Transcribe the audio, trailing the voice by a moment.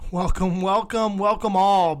Welcome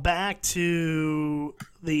all back to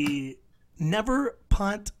the Never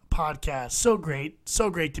Punt podcast. So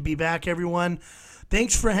great to be back, everyone.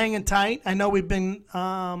 Thanks for hanging tight. I know we've been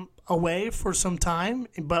away for some time,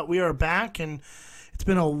 but we are back, and it's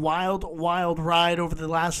been a wild ride over the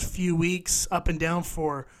last few weeks, up and down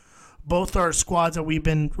for both our squads that we've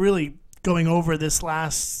been really going over this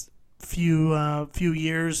last few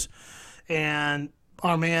years. And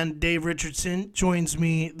our man Dave Richardson joins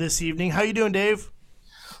me this evening. How you doing, Dave?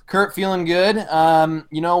 Kurt, feeling good.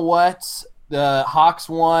 You know what? The Hawks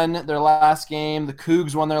won their last game. The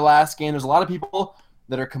Cougs won their last game. There's a lot of people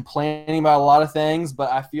that are complaining about a lot of things,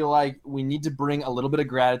 but I feel like we need to bring a little bit of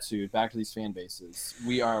gratitude back to these fan bases.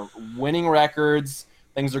 We are winning records.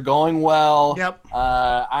 Things are going well. Yep.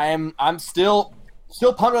 I'm still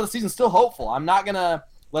pumped about the season. Still hopeful. I'm not gonna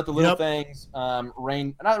let the little things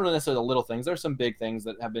reign. Not really necessarily the little things. There's some big things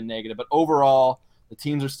that have been negative, but overall, the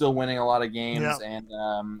teams are still winning a lot of games, and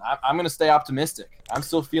I'm going to stay optimistic. I'm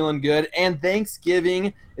still feeling good, and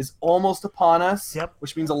Thanksgiving is almost upon us,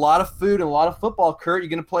 which means a lot of food and a lot of football. Kurt, you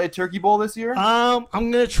going to play a turkey bowl this year? I'm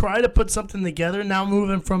going to try to put something together. Now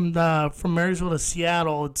moving from Marysville to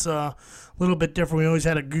Seattle, it's a little bit different. We always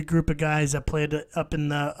had a good group of guys that played up in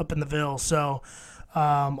the Ville, so.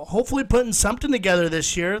 Hopefully putting something together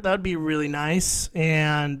this year. That would be really nice.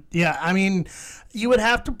 And, yeah, I mean, you would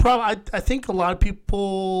have to probably – I think a lot of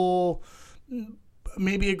people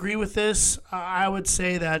maybe agree with this. I would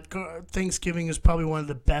say that Thanksgiving is probably one of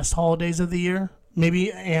the best holidays of the year, maybe.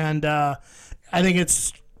 And I think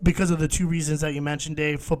it's because of the two reasons that you mentioned,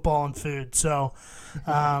 Dave, football and food. So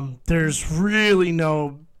there's really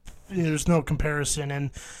no comparison.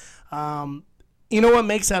 And you know what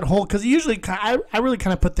makes that whole? Because usually I really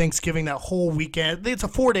kind of put Thanksgiving that whole weekend. It's a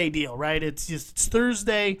 4-day deal, right? It's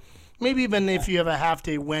Thursday, maybe even if you have a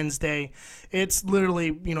half-day Wednesday, it's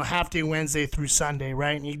literally, half-day Wednesday through Sunday,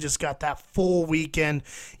 right? And you just got that full weekend.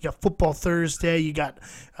 You got football Thursday. You got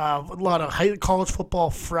a lot of college football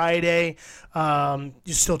Friday. You're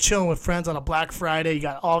still chilling with friends on a Black Friday. You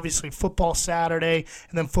got obviously football Saturday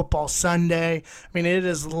and then football Sunday. I mean, it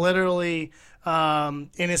is literally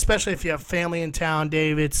and especially if you have family in town,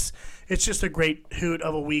 Dave, it's just a great hoot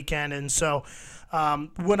of a weekend. And so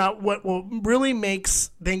what really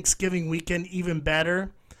makes Thanksgiving weekend even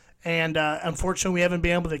better, and unfortunately we haven't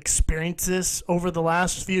been able to experience this over the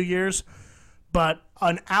last few years, but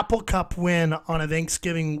an Apple Cup win on a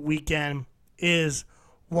Thanksgiving weekend is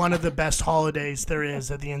one of the best holidays there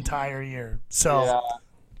is of the entire year. So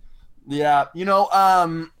yeah.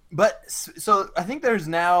 But so I think there's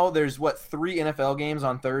 3 NFL games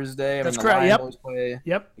on Thursday. That's correct. Yep. Always play.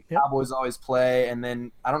 Yep. The Cowboys always play, and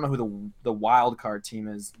then I don't know who the wild card team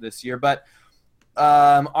is this year, but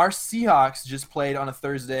our Seahawks just played on a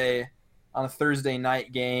Thursday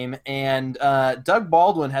night game, and Doug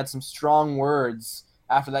Baldwin had some strong words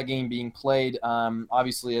after that game being played.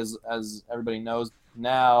 Obviously, as everybody knows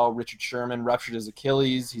now, Richard Sherman ruptured his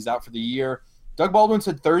Achilles. He's out for the year. Doug Baldwin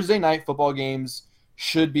said Thursday night football games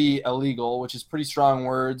should be illegal, which is pretty strong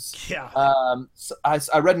words. Yeah. So I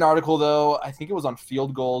read an article, though, I think it was on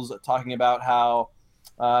Field Goals, talking about how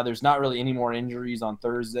there's not really any more injuries on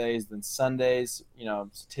Thursdays than Sundays,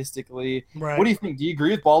 statistically. Right. What do you think? Do you agree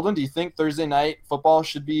with Baldwin? Do you think Thursday night football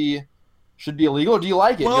should be illegal, or do you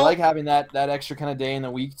like it? Do you like having that extra kind of day in the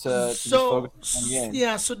week to just focus on the game?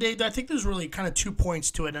 Yeah, so Dave, I think there's really kind of 2 points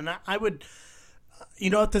to it, and I would,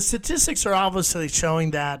 the statistics are obviously showing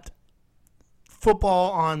that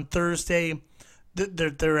football on Thursday,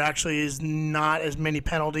 there actually is not as many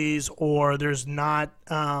penalties, or there's not,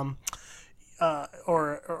 or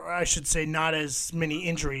I should say, not as many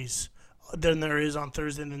injuries than there is on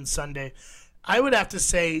Thursday than Sunday. I would have to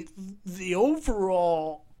say the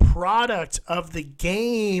overall product of the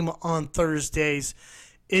game on Thursdays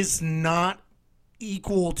is not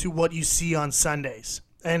equal to what you see on Sundays.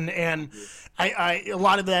 And I a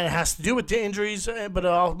lot of that has to do with the injuries, but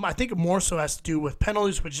I think it more so has to do with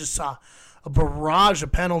penalties. We just saw a barrage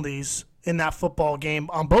of penalties in that football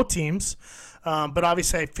game on both teams. But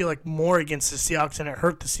obviously I feel like more against the Seahawks, and it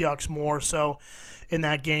hurt the Seahawks more so in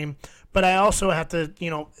that game. But I also have to,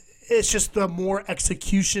 it's just the more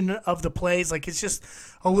execution of the plays. Like, it's just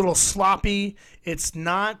a little sloppy. It's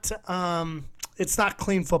not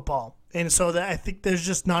clean football. And so I think there's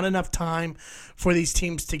just not enough time for these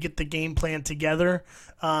teams to get the game plan together,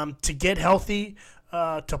 to get healthy,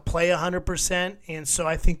 to play 100%. And so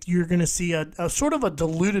I think you're going to see a sort of a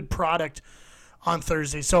diluted product on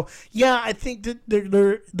Thursday. So, yeah, I think that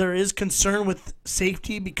there is concern with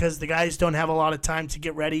safety because the guys don't have a lot of time to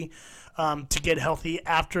get ready, to get healthy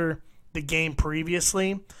after the game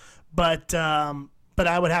previously. But but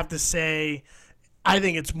I would have to say I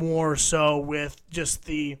think it's more so with just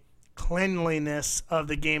the cleanliness of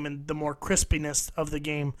the game and the more crispiness of the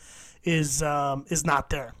game is not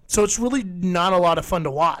there. So it's really not a lot of fun to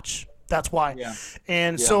watch. That's why. Yeah.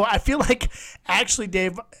 And so I feel like, actually,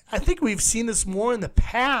 Dave, I think we've seen this more in the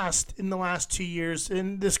past in the last 2 years,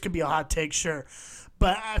 and this could be a hot take, sure.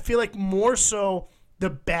 But I feel like more so the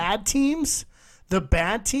bad teams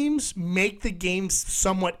make the games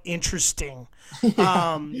somewhat interesting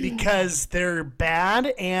because they're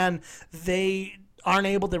bad and they aren't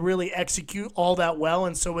able to really execute all that well.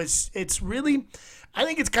 And so it's really, I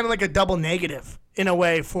think it's kind of like a double negative in a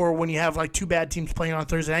way for when you have like two bad teams playing on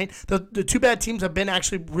Thursday night. The two bad teams have been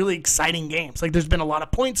actually really exciting games. Like there's been a lot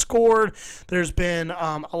of points scored. There's been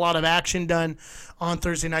a lot of action done on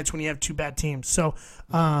Thursday nights when you have two bad teams. So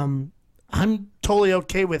I'm totally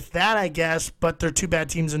okay with that, I guess, but they're two bad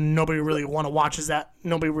teams and nobody really watches that.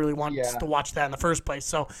 Nobody really wants to watch that in the first place.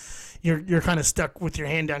 So you're kind of stuck with your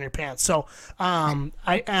hand down your pants. So I don't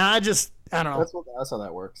know. That's how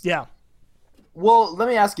that works. Yeah. Well, let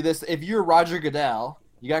me ask you this. If you're Roger Goodell,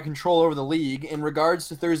 you got control over the league. In regards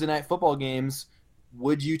to Thursday night football games,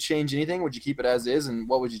 would you change anything? Would you keep it as is? And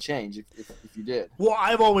what would you change if you did? Well,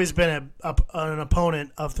 I've always been an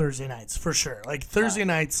opponent of Thursday nights, for sure. Like Thursday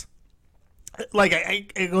nights, like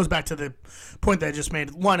it goes back to the point that I just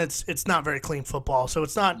made. One, it's not very clean football, so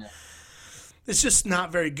it's not. Yeah. It's just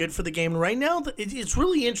not very good for the game right now. It's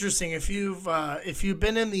really interesting if you've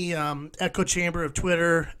been in the echo chamber of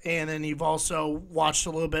Twitter and then you've also watched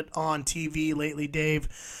a little bit on TV lately, Dave.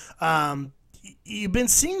 You've been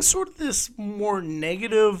seeing sort of this more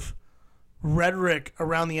negative rhetoric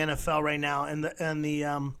around the NFL right now and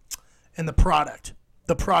the product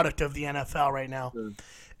of the NFL right now. Sure.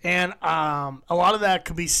 And a lot of that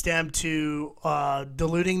could be stemmed to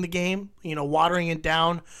diluting the game, watering it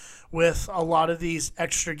down with a lot of these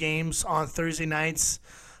extra games on Thursday nights.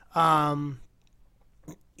 I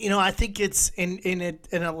think it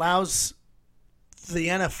allows the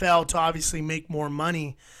NFL to obviously make more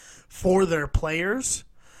money for their players,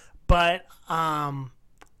 but I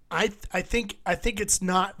think it's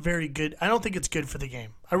not very good. I don't think it's good for the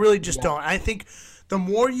game. I really just don't. I think the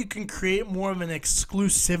more you can create more of an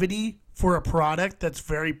exclusivity for a product that's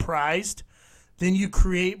very prized, then you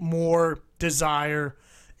create more desire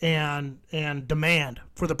and demand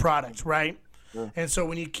for the product, right? Yeah. And so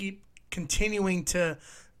when you keep continuing to,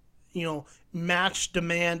 match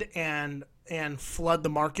demand and flood the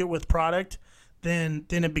market with product, then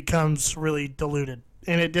it becomes really diluted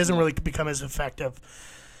and it doesn't really become as effective.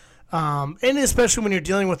 And especially when you're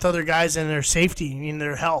dealing with other guys and their safety and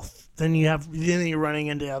their health, then you're running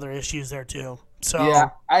into other issues there too. So yeah,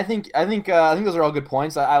 I think those are all good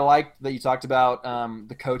points. I like that you talked about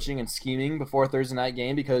the coaching and scheming before a Thursday night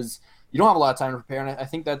game because you don't have a lot of time to prepare, and I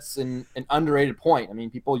think that's an underrated point. I mean,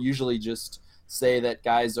 people usually just say that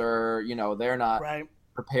guys are, they're not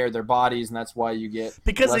prepared their bodies, and that's why you get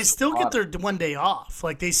because they still get their one day off.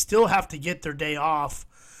 Like they still have to get their day off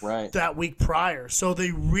that week prior. So they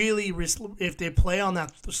really, if they play on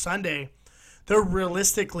that Sunday, they're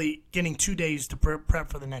realistically getting 2 days to prep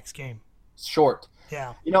for the next game. Short.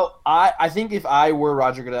 Yeah. I think if I were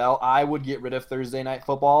Roger Goodell, I would get rid of Thursday night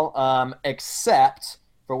football, except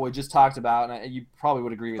for what we just talked about, and you probably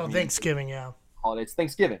would agree with me. Thanksgiving, yeah. Holidays,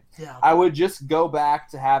 Thanksgiving. Yeah. I would just go back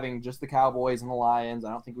to having just the Cowboys and the Lions. I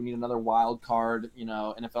don't think we need another wild card,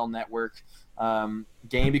 NFL Network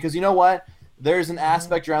game because you know what? There's an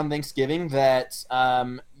aspect around Thanksgiving that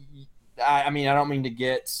I don't mean to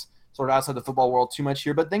get sort of outside the football world too much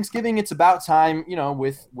here, but Thanksgiving, it's about time,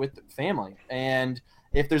 with family. And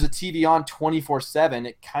if there's a TV on 24/7,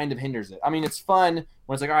 it kind of hinders it. I mean, it's fun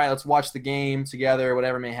when it's like, all right, let's watch the game together,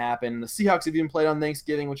 whatever may happen. The Seahawks have even played on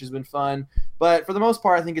Thanksgiving, which has been fun. But for the most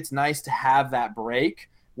part, I think it's nice to have that break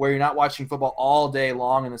where you're not watching football all day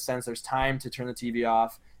long in the sense there's time to turn the TV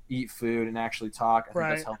off, eat food, and actually talk. I think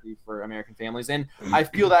that's healthy for American families. And I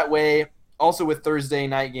feel that way also with Thursday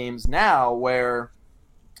night games now where –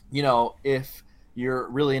 if you're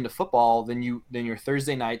really into football, then your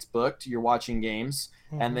Thursday night's booked, you're watching games,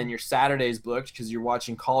 and then your Saturday's booked because you're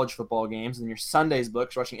watching college football games, and your Sunday's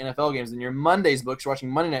booked, you're watching NFL games, and your Monday's booked, you're watching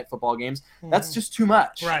Monday night football games. That's just too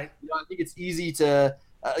much. Right. I think it's easy to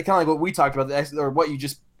kind of like what we talked about, or what you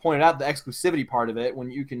just pointed out, the exclusivity part of it,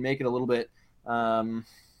 when you can make it a little bit,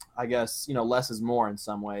 I guess, less is more in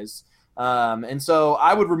some ways. And so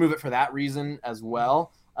I would remove it for that reason as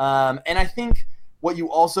well. And I think what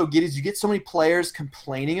you also get is you get so many players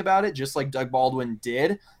complaining about it, just like Doug Baldwin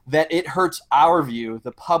did, that it hurts our view,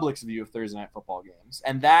 the public's view of Thursday night football games.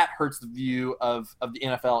 And that hurts the view of the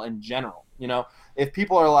NFL in general. If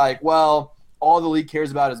people are like, well, all the league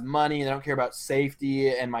cares about is money. They don't care about safety,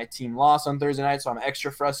 and my team lost on Thursday night, so I'm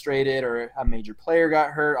extra frustrated, or a major player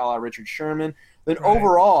got hurt, a la Richard Sherman. Then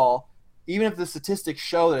overall, even if the statistics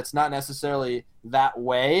show that it's not necessarily that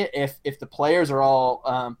way, if the players are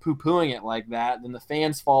all poo-pooing it like that, then the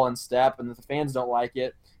fans fall in step, and if the fans don't like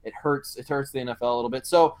it, it hurts the NFL a little bit.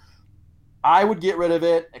 So I would get rid of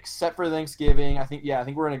it, except for Thanksgiving. I think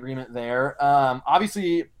we're in agreement there.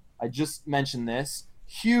 Obviously, I just mentioned this.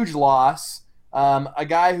 Huge loss. A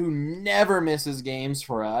guy who never misses games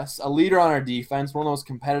for us, a leader on our defense, one of the most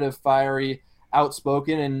competitive, fiery,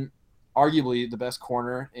 outspoken, and arguably the best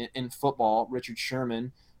corner in football, Richard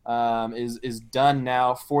Sherman, is done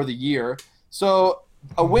now for the year. So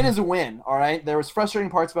a win is a win, all right? There was frustrating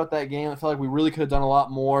parts about that game. I felt like we really could have done a lot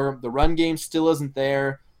more. The run game still isn't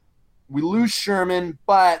there. We lose Sherman,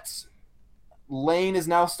 but Lane is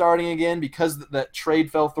now starting again because that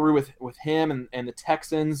trade fell through with him and the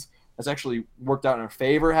Texans. That's actually worked out in our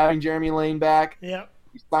favor, having Jeremy Lane back. Yeah.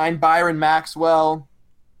 We signed Byron Maxwell,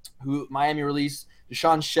 who Miami released.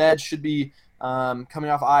 Deshaun Shedd should be coming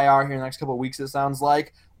off IR here in the next couple of weeks, it sounds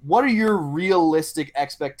like. What are your realistic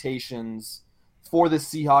expectations for the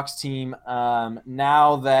Seahawks team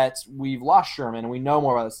now that we've lost Sherman and we know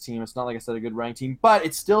more about this team? It's not, like I said, a good ranked team, but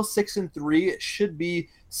it's still 6-3. It should be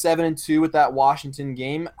 7-2 with that Washington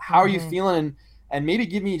game. How are you feeling? And maybe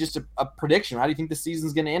give me just a prediction. How do you think the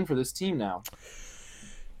season's going to end for this team now?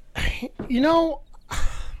 You know,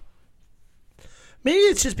 maybe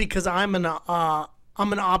it's just because I'm an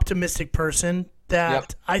optimistic person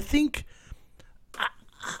that I think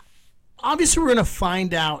obviously we're going to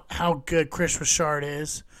find out how good Chris Richard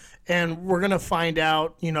is, and we're going to find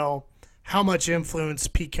out, how much influence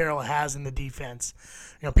Pete Carroll has in the defense.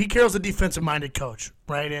 Pete Carroll's a defensive-minded coach,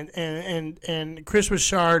 right? And Chris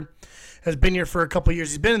Richard has been here for a couple of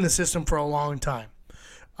years. He's been in the system for a long time.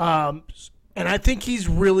 And I think he's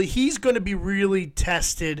going to be really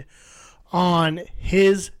tested on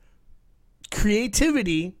his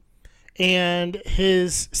creativity and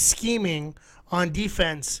his scheming on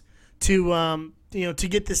defense to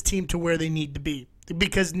get this team to where they need to be.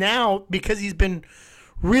 Because he's been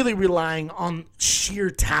really relying on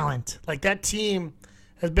sheer talent. Like, that team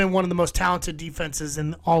has been one of the most talented defenses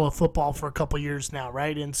in all of football for a couple of years now,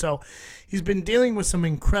 right? And so he's been dealing with some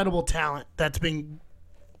incredible talent that's been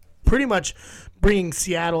pretty much bringing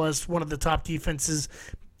Seattle as one of the top defenses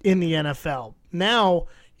in the NFL. Now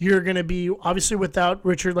you're going to be obviously without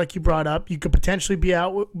Richard, like you brought up. You could potentially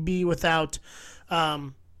be without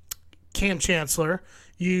Cam Chancellor.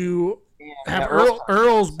 You have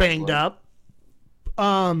Earl's banged up.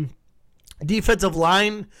 Defensive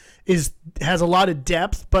line has a lot of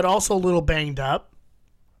depth, but also a little banged up.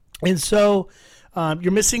 And so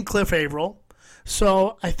you're missing Cliff Averill.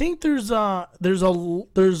 So I think there's going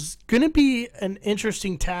to be an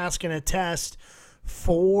interesting task and a test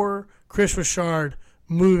for Chris Richard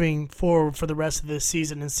moving forward for the rest of this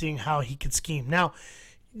season and seeing how he could scheme. Now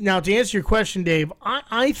to answer your question, Dave,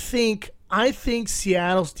 I think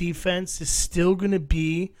Seattle's defense is still going to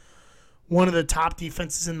be one of the top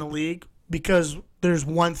defenses in the league, because there's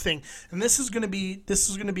one thing, and this is going to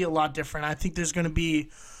be a lot different. I think there's going to be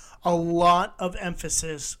a lot of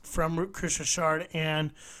emphasis from Chris Richard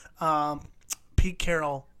and Pete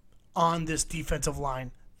Carroll on this defensive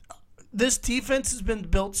line. This defense has been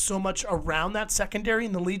built so much around that secondary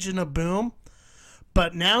in the Legion of Boom,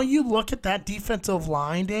 but now you look at that defensive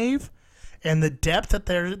line, Dave, and the depth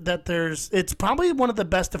that there's, it's probably one of the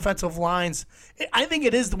best defensive lines. I think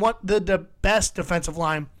it is the best defensive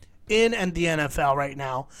line in the NFL right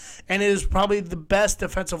now, and it is probably the best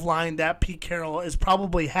defensive line that Pete Carroll has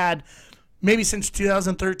probably had maybe since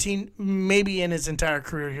 2013, maybe in his entire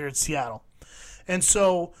career here at Seattle. And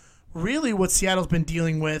so really what Seattle's been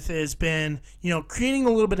dealing with has been, creating a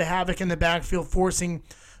little bit of havoc in the backfield, forcing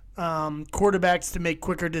quarterbacks to make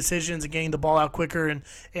quicker decisions and getting the ball out quicker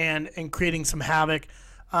and creating some havoc,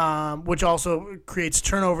 which also creates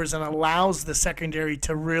turnovers and allows the secondary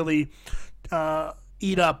to really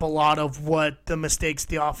eat up a lot of what the mistakes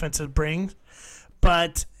the offensive brings.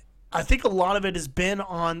 But I think a lot of it has been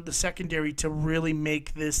on the secondary to really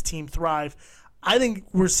make this team thrive. I think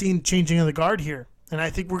we're seeing changing of the guard here, and I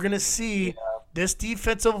think we're going to see this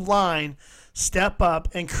defensive line step up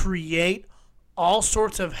and create all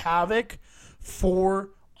sorts of havoc for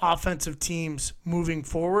offensive teams moving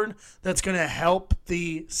forward. That's going to help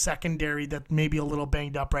the secondary that may be a little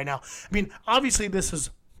banged up right now. I mean, obviously this is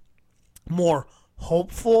more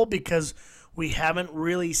hopeful because we haven't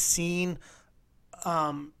really seen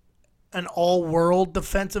an all-world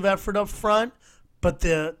defensive effort up front, but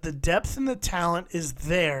the depth and the talent is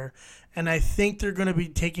there. And I think they're going to be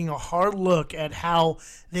taking a hard look at how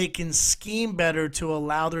they can scheme better to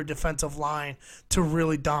allow their defensive line to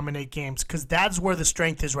really dominate games, because that's where the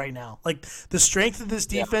strength is right now. Like, the strength of this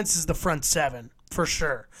defense is the front seven, for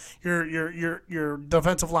sure. Your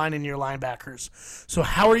defensive line and your linebackers. So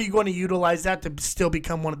how are you going to utilize that to still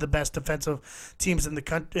become one of the best defensive teams in the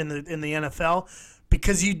NFL?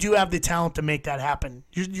 Because you do have the talent to make that happen.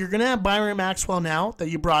 You're going to have Byron Maxwell now that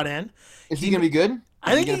you brought in. Is he going to be good?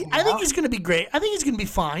 I think he's going to be great. I think he's going to be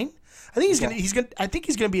fine. I think he's going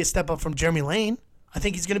to be a step up from Jeremy Lane. I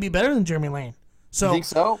think he's going to be better than Jeremy Lane. So you think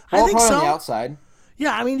so? I think so. On the outside.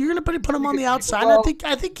 Yeah, I mean, you're going to put him on the outside.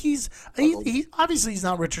 I think he obviously he's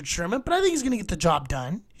not Richard Sherman, but I think he's going to get the job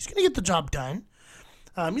done. He's going to get the job done.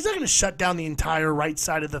 He's not going to shut down the entire right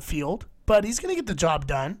side of the field, but he's going to get the job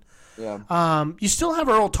done. Yeah. You still have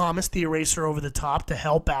Earl Thomas, the eraser, over the top to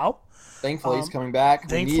help out. Thankfully, he's coming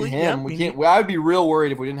back. We need him. I would be real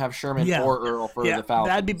worried if we didn't have Sherman or Earl for the Falcons.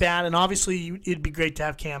 That'd be bad, and obviously it'd be great to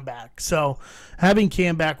have Cam back. So having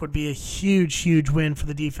Cam back would be a huge, huge win for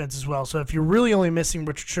the defense as well. So if you're really only missing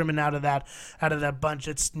Richard Sherman out of that bunch,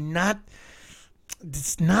 it's not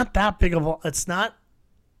that big of a. It's not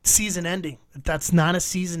season ending. That's not a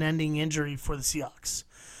season ending injury for the Seahawks.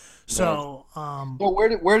 So, well,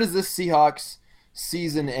 where does this Seahawks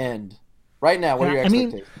season end right now? What are your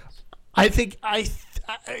expectations? I think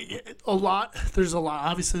a lot. There's a lot.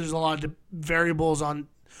 Obviously, there's a lot of variables on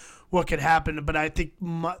what could happen, but I think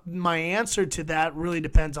my answer to that really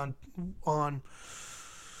depends on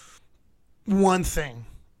one thing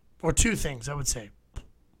or two things. I would say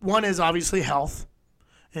one is obviously health,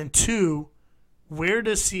 and two, where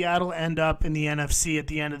does Seattle end up in the NFC at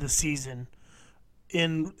the end of the season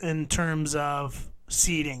in terms of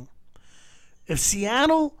seeding? If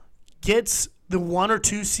Seattle gets the 1 or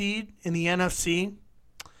 2 seed in the NFC,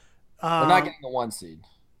 we're not getting the 1 seed.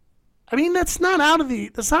 I mean, that's not out of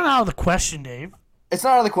the question, Dave. It's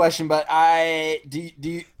not out of the question, but do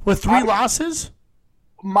you with 3 losses?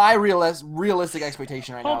 My realistic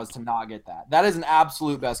expectation right now is to not get that. That is an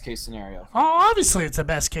absolute best case scenario. Oh, obviously it's a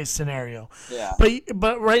best case scenario. Yeah.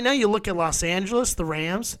 But right now you look at Los Angeles, the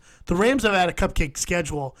Rams. The Rams have had a cupcake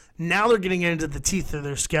schedule. Now they're getting into the teeth of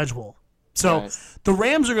their schedule. So the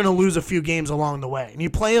Rams are going to lose a few games along the way, and you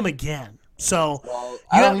play them again. So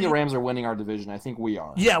I don't think the Rams are winning our division. I think we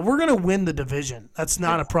are. Yeah, we're going to win the division. That's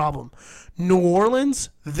not a problem. New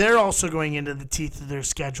Orleans, they're also going into the teeth of their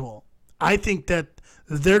schedule. I think that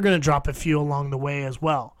they're going to drop a few along the way as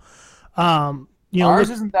well. Ours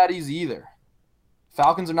isn't that easy either.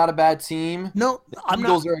 Falcons are not a bad team. No, the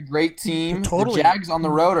Eagles are a great team. Totally. The Jags on the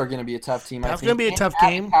road are going to be a tough team. That's going to be a tough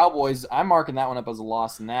game. Cowboys, I'm marking that one up as a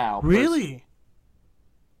loss now. Really?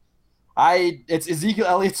 It's Ezekiel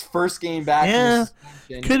Elliott's first game back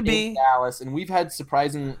in Dallas, and we've had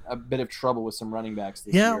a bit of trouble with some running backs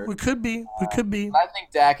this year. Yeah, we could be. I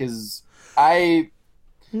think Dak is. I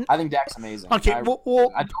think Dak's amazing. Okay, to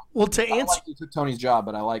answer, I like he took Tony's job,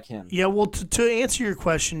 but I like him. Yeah, well, to answer your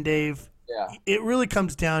question, Dave. Yeah. It really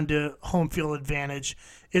comes down to home field advantage.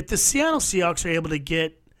 If the Seattle Seahawks are able to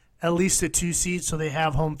get at least a 2 seed, so they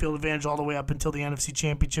have home field advantage all the way up until the NFC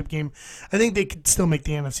Championship game, I think they could still make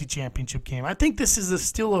the NFC Championship game. I think this is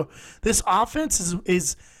this offense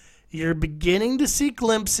is you're beginning to see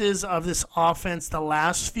glimpses of this offense the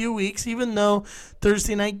last few weeks, even though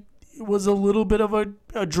Thursday night was a little bit of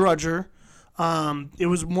a drudger. It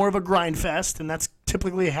was more of a grind fest, and that's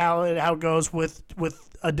typically how it goes with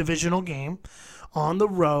a divisional game on the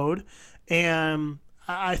road. And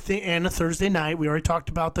I think, and a Thursday night, we already talked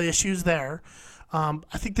about the issues there. I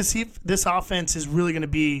think this offense is really going to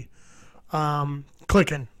be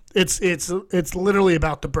clicking. It's literally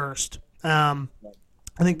about the burst. I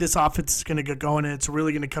think this offense is going to get going, and it's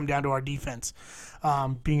really going to come down to our defense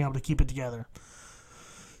being able to keep it together.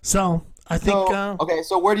 So I think. Okay,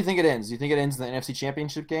 so where do you think it ends? Do you think it ends in the NFC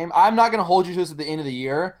Championship game? I'm not going to hold you to this at the end of the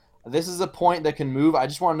year. This is a point that can move. I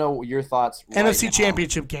just want to know your thoughts. NFC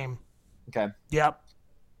Championship game. Okay. Yep.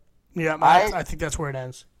 Yeah, I think that's where it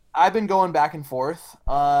ends. I've been going back and forth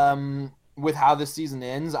with how this season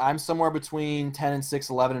ends. I'm somewhere between 10-6,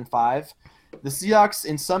 11-5. The Seahawks,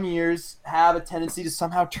 in some years, have a tendency to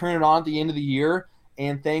somehow turn it on at the end of the year,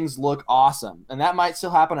 and things look awesome. And that might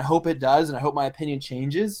still happen. I hope it does, and I hope my opinion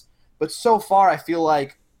changes. But so far, I feel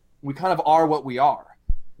like we kind of are what we are.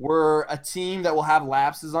 We're a team that will have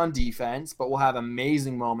lapses on defense, but will have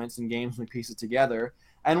amazing moments in games when we piece it together.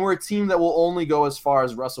 And we're a team that will only go as far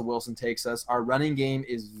as Russell Wilson takes us. Our running game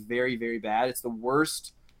is very, very bad. It's the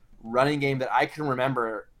worst running game that I can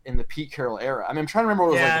remember in the Pete Carroll era. I mean, I'm trying to remember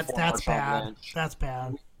what it was like before that's Marshawn bad. Lynch. That's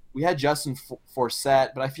bad. we had Justin Forsett,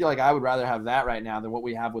 but I feel like I would rather have that right now than what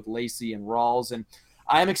we have with Lacey and Rawls. And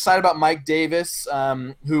I am excited about Mike Davis,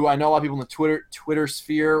 who I know a lot of people in the Twitter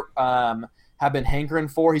sphere have been hankering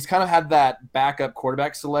for. He's kind of had that backup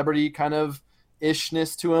quarterback celebrity kind of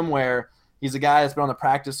ishness to him, where he's a guy that's been on the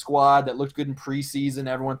practice squad that looked good in preseason.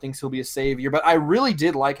 Everyone thinks he'll be a savior, but I really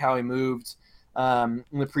did like how he moved in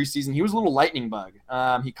the preseason. He was a little lightning bug.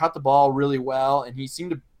 He caught the ball really well, and he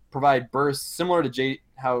seemed to provide bursts similar to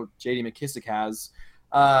how J.D. McKissick has.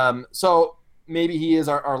 So maybe he is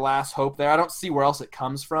our last hope there. I don't see where else it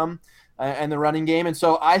comes from in the running game, and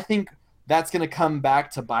so I think that's going to come back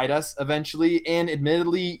to bite us eventually. And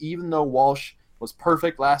admittedly, even though Walsh was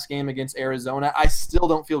perfect last game against Arizona, I still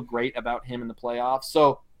don't feel great about him in the playoffs.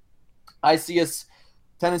 So I see us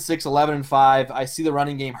 10-6, 11-5. I see the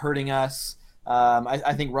running game hurting us.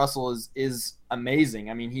 I think Russell is amazing.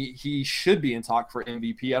 I mean, he should be in talk for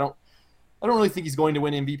MVP. I don't really think he's going to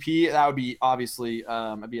win MVP. That would be obviously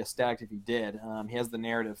I'd be ecstatic if he did. He has the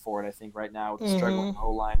narrative for it, I think, right now with the struggling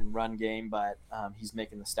O-line and run game, but he's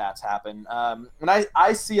making the stats happen. And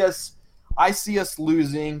I see us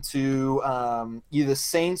losing to either the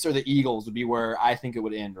Saints or the Eagles would be where I think it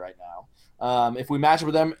would end right now. If we match up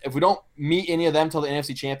with them, if we don't meet any of them till the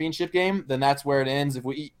NFC Championship game, then that's where it ends. If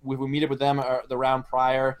we meet up with them the round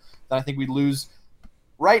prior, then I think we'd lose.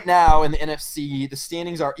 Right now in the NFC, the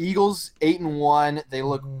standings are Eagles 8-1. They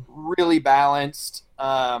look really balanced.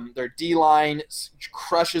 Their D-line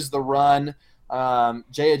crushes the run.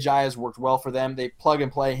 Jay Ajayi has worked well for them. They plug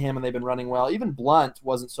and play him, and they've been running well. Even Blunt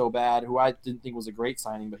wasn't so bad, who I didn't think was a great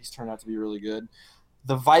signing, but he's turned out to be really good.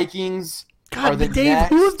 The Vikings are the Dave, next.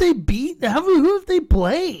 who have they beat? Who have they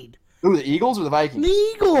played? Who, the Eagles or the Vikings?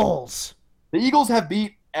 The Eagles. The Eagles have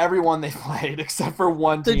beat everyone they played except for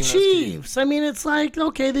one team. The Chiefs. I mean, it's like,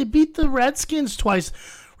 okay, they beat the Redskins twice.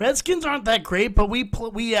 Redskins aren't that great, but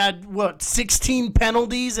we had, 16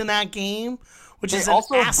 penalties in that game, which is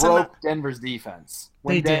also asinine. broke Denver's defense.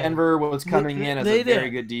 When Denver was coming in as a very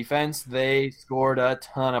good defense, they scored a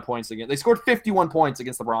ton of points against. They scored 51 points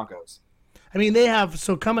against the Broncos. I mean, they have,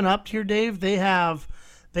 so coming up here, Dave, they have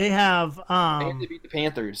They beat the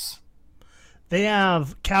Panthers. They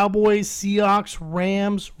have Cowboys, Seahawks,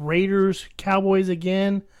 Rams, Raiders, Cowboys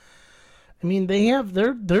again. I mean, they have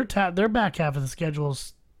their back half of the schedule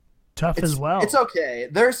is tough as well. It's okay.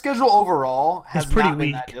 Their schedule overall has pretty not been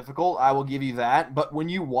weak. that difficult. I will give you that. But when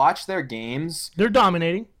you watch their games, They're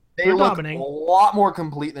dominating. they look a lot more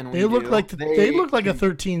complete than we do. They look like a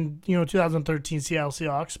 2013 Seattle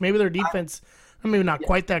Seahawks. Maybe their defense, maybe not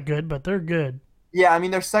quite that good, but they're good. Yeah, I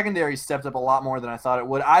mean, their secondary stepped up a lot more than I thought it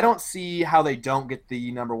would. I don't see how they don't get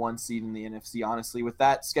the number one seed in the NFC, honestly, with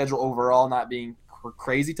that schedule overall not being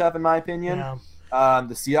crazy tough, in my opinion. Yeah.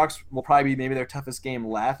 The Seahawks will probably be maybe their toughest game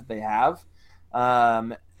left that they have.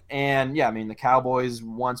 And, yeah, I mean, the Cowboys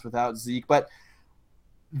once without Zeke. But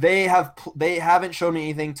they haven't shown me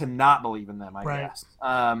anything to not believe in them, I guess.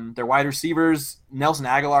 Their wide receivers, Nelson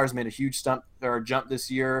Aguilar has made a huge jump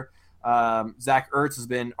this year. Zach Ertz has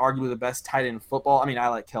been arguably the best tight end in football. I mean, I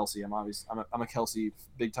like Kelsey. I'm a Kelsey,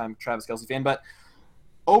 big-time Travis Kelsey fan. But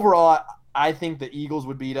overall, I think the Eagles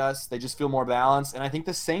would beat us. They just feel more balanced. And I think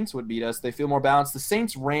the Saints would beat us. They feel more balanced. The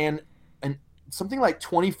Saints ran something like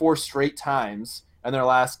 24 straight times in their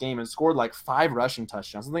last game and scored like 5 rushing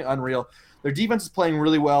touchdowns, something unreal. Their defense is playing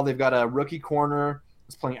really well. They've got a rookie corner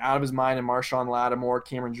that's playing out of his mind in Marshawn Lattimore.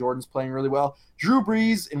 Cameron Jordan's playing really well. Drew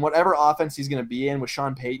Brees, in whatever offense he's going to be in with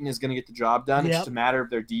Sean Payton, is going to get the job done. It's just a matter of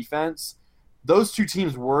their defense. Those two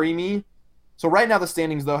teams worry me. So right now the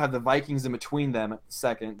standings, though, have the Vikings in between them at the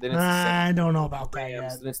second. Then it's I don't know about that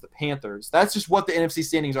yet. Then it's the Panthers. That's just what the NFC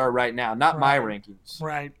standings are right now, not my rankings.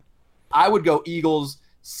 Right. I would go Eagles,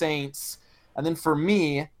 Saints, and then for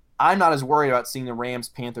me, I'm not as worried about seeing the Rams,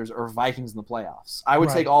 Panthers, or Vikings in the playoffs. I would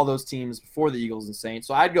take all those teams before the Eagles and Saints.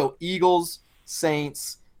 So I'd go Eagles,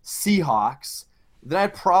 Saints, Seahawks. Then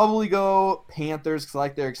I'd probably go Panthers because I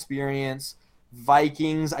like their experience.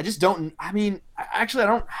 Vikings. I just don't – I mean, actually I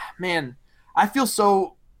don't – man, I feel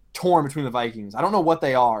so torn between the Vikings. I don't know what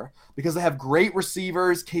they are because they have great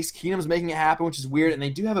receivers. Case Keenum's making it happen, which is weird, and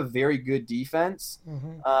they do have a very good defense.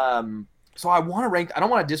 So I want to rank – I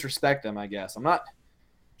don't want to disrespect them, I guess. I'm not –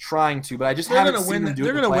 trying to, but I just haven't seen them do it.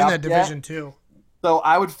 They're going to win that division too. So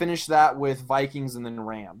I would finish that with Vikings and then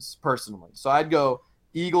Rams, personally. So I'd go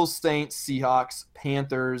Eagles, Saints, Seahawks,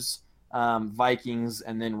 Panthers, Vikings,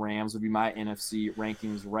 and then Rams would be my NFC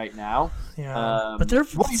rankings right now. Yeah, but they're.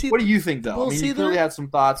 What do you think, though? I mean, you clearly had some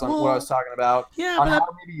thoughts on what I was talking about. Yeah, on how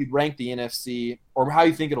maybe you'd rank the NFC or how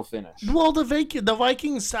you think it'll finish. Well, the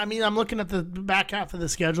Vikings. I mean, I'm looking at the back half of the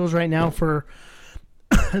schedules right now for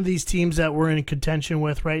these teams that we're in contention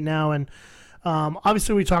with right now. And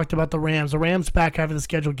obviously we talked about the Rams. The Rams back half of the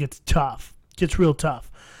schedule gets real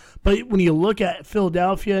tough. But when you look at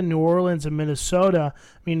Philadelphia, New Orleans, and Minnesota,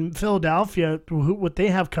 I mean, Philadelphia, what they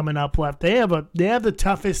have coming up left, they have the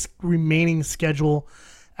toughest remaining schedule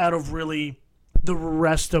out of really the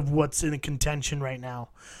rest of what's in contention right now.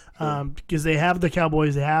 Because they have the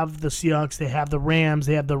Cowboys, they have the Seahawks, they have the Rams,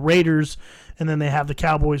 they have the Raiders, and then they have the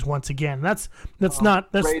Cowboys once again. That's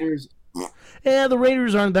Raiders. Yeah, the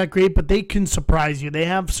Raiders aren't that great, but they can surprise you. They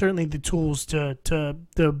have certainly the tools to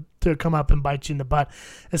come up and bite you in the butt.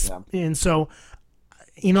 And so,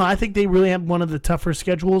 I think they really have one of the tougher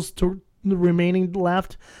schedules to the remaining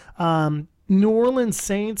left. New Orleans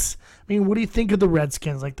Saints, I mean, what do you think of the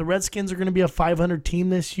Redskins? Like, the Redskins are going to be a 500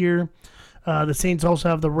 team this year. The Saints also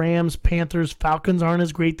have the Rams, Panthers, Falcons aren't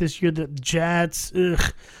as great this year. The Jets,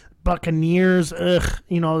 Buccaneers,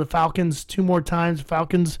 the Falcons 2 more times.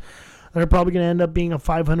 Falcons, they're probably going to end up being a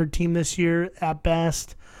 500 team this year at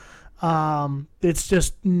best. It's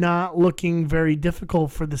just not looking very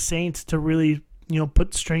difficult for the Saints to really,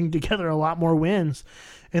 string together a lot more wins.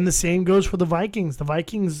 And the same goes for the Vikings. The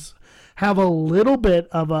Vikings have a little bit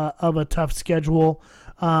of a tough schedule,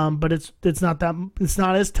 but it's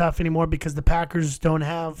not as tough anymore because the Packers don't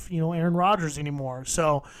have Aaron Rodgers anymore.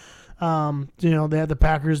 So they have the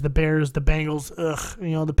Packers, the Bears, the Bengals.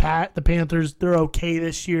 The Panthers, they're okay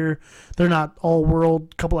this year. They're not all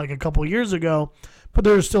world a couple years ago, but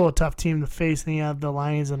they're still a tough team to face. And you have the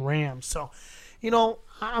Lions and Rams. So,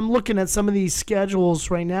 I'm looking at some of these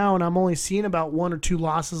schedules right now, and I'm only seeing about 1 or 2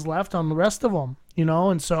 losses left on the rest of them.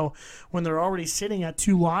 And so when they're already sitting at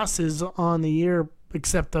 2 losses on the year,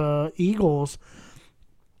 except the Eagles,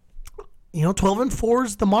 12-4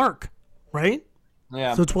 is the mark, right?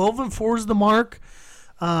 Yeah. So 12-4 is the mark,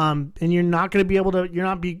 and you're not going to be able to. You're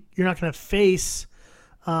not going to face.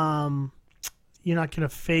 You're not going to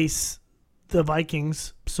face the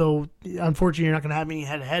Vikings. So unfortunately, you're not going to have any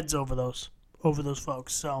head-to-heads over those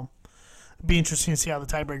folks. So it'd be interesting to see how the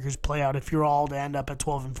tiebreakers play out if you're all to end up at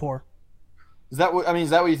 12-4. Is that what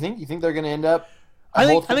you think? You think they're going to end up? I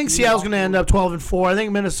think Seattle's going to end up 12-4. I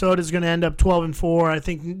think Minnesota's going to end up 12-4. I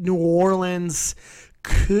think New Orleans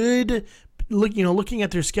could looking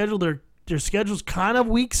at their schedule, their schedule's kind of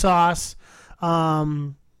weak sauce.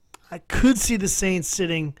 I could see the Saints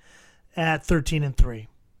sitting at 13-3.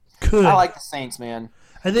 Could. I like the Saints, man.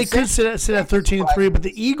 They could sit at 13-3, but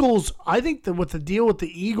the Eagles, I think that with the deal with the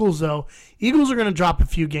Eagles, though, Eagles are going to drop a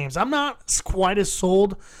few games. I'm not quite as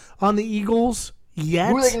sold on the Eagles yet.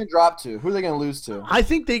 Who are they going to drop to? Who are they going to lose to? I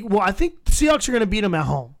think the Seahawks are going to beat them at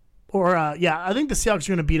home. I think the Seahawks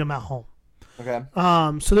are going to beat them at home. Okay.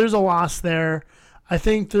 So there's a loss there. I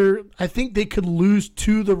think they could lose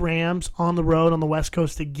to the Rams on the road on the West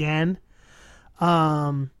Coast again.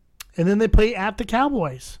 And then they play at the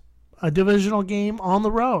Cowboys, a divisional game on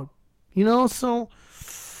the road. So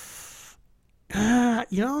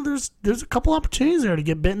there's a couple opportunities there to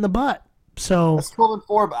get bit in the butt. So that's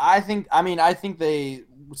 12-4, but I think they.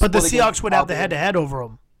 But the Seahawks would have the head-to-head over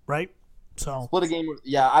them, right? So split a game.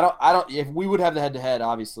 Yeah, I don't. If we would have the head-to-head,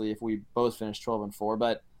 obviously, if we both finished 12-4,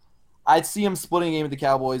 but I'd see them splitting a game with the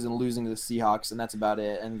Cowboys and losing to the Seahawks, and that's about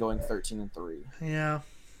it, and going 13-3. Yeah.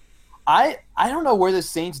 I don't know where the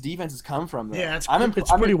Saints defense has come from, though. Yeah, it's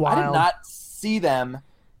pretty wild. I did not see them.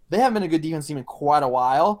 They haven't been a good defense team in quite a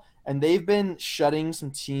while, and they've been shutting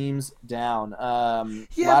some teams down. But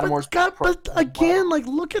again,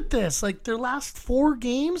 look at this. Their last 4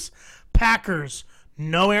 games, Packers,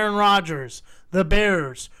 no Aaron Rodgers. The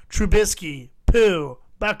Bears, Trubisky, Pooh,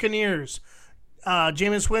 Buccaneers,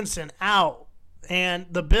 Jameis Winston out, and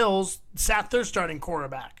the Bills sat their starting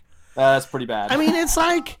quarterback. That's pretty bad. I mean, it's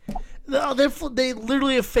like they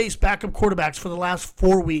literally have faced backup quarterbacks for the last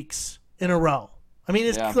 4 weeks in a row. I mean,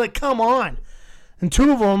 it's come on. And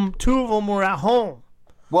two of them were at home.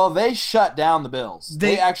 Well, they shut down the Bills.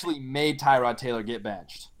 They actually made Tyrod Taylor get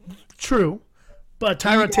benched. True. But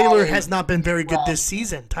Tyrod Taylor has not been very good this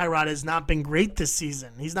season. Tyrod has not been great this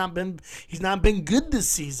season. He's not been good this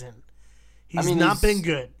season. He's not been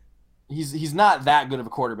good. He's not that good of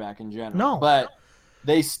a quarterback in general. No. But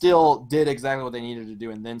they still did exactly what they needed to do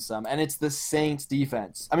and then some. And it's the Saints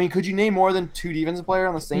defense. I mean, could you name more than 2 defensive players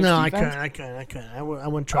on the Saints defense? No, I couldn't. I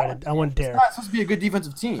wouldn't try to. I wouldn't dare. It's not supposed to be a good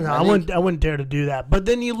defensive team. No, I wouldn't dare to do that. But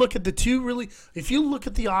then you look at the two really. If you look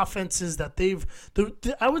at the offenses that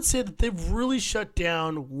I would say that they've really shut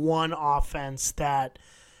down one offense that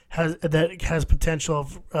has potential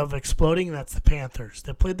of exploding. And that's the Panthers.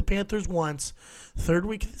 They played the Panthers once. 3rd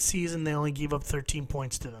week of the season, they only gave up 13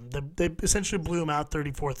 points to them. They essentially blew them out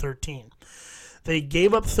 34-13. They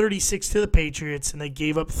gave up 36 to the Patriots, and they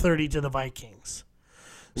gave up 30 to the Vikings.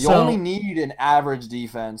 You only need an average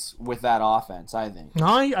defense with that offense, I think. No,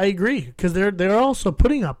 I agree, because they're also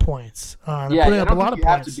putting up points. They're putting up a lot of you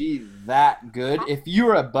points. have to be that good. If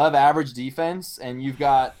you're above average defense and you've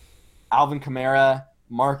got Alvin Kamara,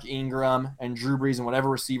 Mark Ingram, and Drew Brees and whatever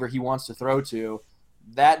receiver he wants to throw to,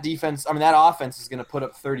 that offense is going to put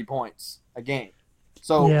up 30 points a game.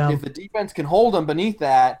 So if the defense can hold them beneath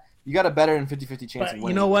that, you got a better than 50-50 chance of winning.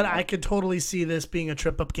 You know what? I could totally see this being a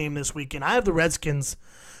trip-up game this weekend. I have the Redskins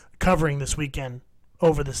covering this weekend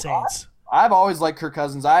over the Saints. I've always liked Kirk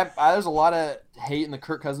Cousins. There's a lot of hate in the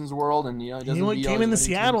Kirk Cousins world, and he came into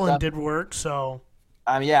Seattle and did work. So,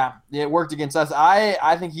 it worked against us.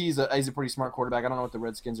 I think he's a pretty smart quarterback. I don't know what the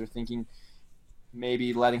Redskins are thinking,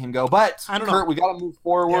 maybe letting him go. But I don't Kurt, know. We got to move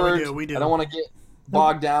forward. Yeah, we do. I don't want to get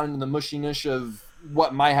bogged down in the mushiness of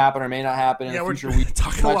what might happen or may not happen in the future. We're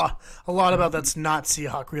talking a lot about that's not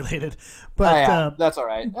Seahawk related. But that's all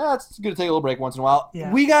right. It's good to take a little break once in a while.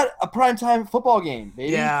 Yeah. We got a primetime football game,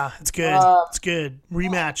 baby. Yeah, it's good. It's good.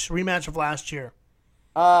 Rematch of last year.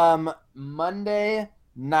 Monday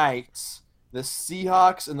nights, the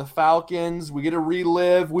Seahawks and the Falcons. We get to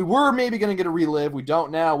relive. We were maybe going to get a relive. We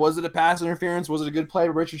don't now. Was it a pass interference? Was it a good play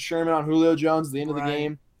by Richard Sherman on Julio Jones at the end of the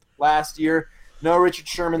game last year? No Richard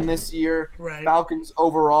Sherman this year. Right. Falcons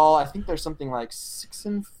overall, I think there's something like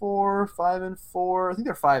 6-4, 5-4. I think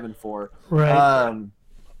they're 5-4. Right.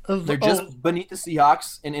 They're just beneath the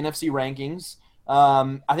Seahawks in NFC rankings.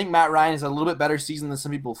 I think Matt Ryan has a little bit better season than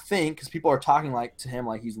some people think, because people are talking to him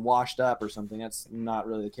like he's washed up or something. That's not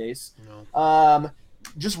really the case. No.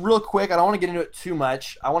 Just real quick, I don't want to get into it too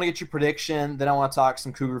much. I want to get your prediction, then I want to talk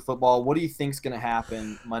some Cougar football. What do you think is going to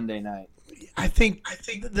happen Monday night? I think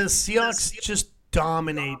the Seahawks just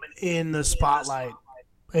dominate in the spotlight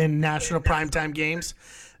in national primetime games.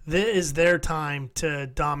 This is their time to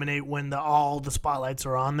dominate when all the spotlights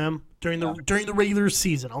are on them during the regular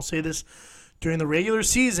season. I'll say this: during the regular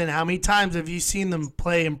season, how many times have you seen them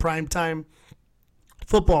play in primetime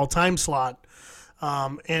football time slot,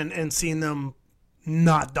 and seen them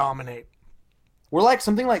not dominate? We're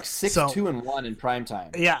something like 6-2-1 in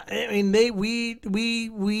primetime. Yeah, I mean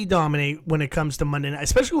we dominate when it comes to Monday night,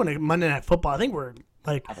 especially when Monday Night Football. I think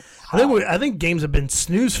I think games have been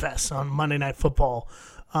snooze fest on Monday Night Football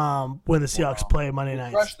when the Seahawks play Monday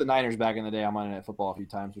nights. We crushed the Niners back in the day on Monday Night Football a few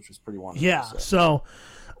times, which was pretty wonderful. Yeah, so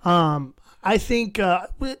I think are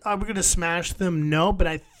we going to smash them? No, but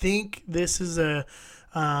I think this is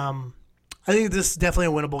I think this is definitely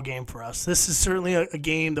a winnable game for us. This is certainly a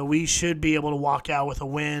game that we should be able to walk out with a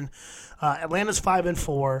win. Atlanta's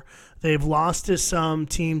 5-4. They've lost to some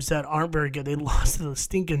teams that aren't very good. They lost to the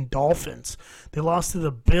stinking Dolphins. They lost to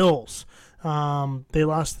the Bills. They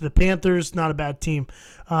lost to the Panthers. Not a bad team,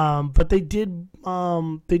 but they did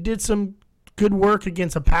some good work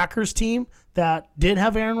against a Packers team that did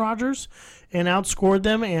have Aaron Rodgers and outscored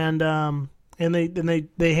them, and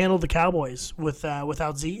they handled the Cowboys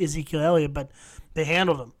without Ezekiel Elliott, but they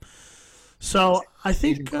handled them. So I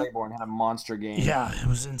think Claiborne had a monster game. Yeah, it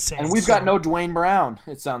was insane. And we've got no Dwayne Brown,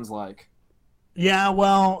 it sounds like. Yeah,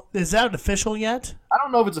 well, is that official yet? I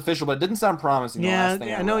don't know if it's official, but it didn't sound promising. Yeah,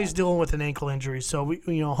 I know he's dealing with an ankle injury, so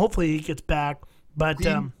hopefully he gets back. But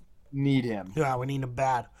we need him. Yeah, we need him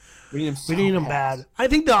bad. We need him bad. I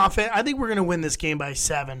think the offense. I think we're going to win this game by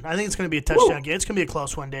 7. I think it's going to be a touchdown game. It's going to be a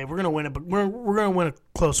close one, Dave. We're going to win it, but we're going to win a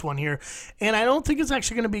close one here. And I don't think it's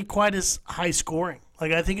actually going to be quite as high scoring.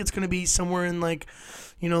 I think it's going to be somewhere in the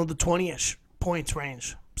 20-ish points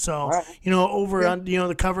range. So right. The over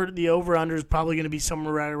under is probably going to be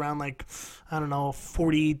somewhere right around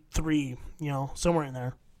 43. Somewhere in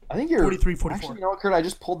there. I think you're 43, 44. Actually, you know what, Kurt? I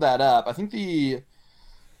just pulled that up. I think the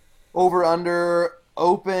over under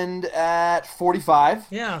opened at 45.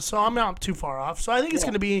 Yeah, so I'm not too far off. So I think it's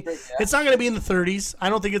going to be. It's not going to be in the 30s. I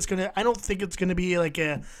don't think it's going to be like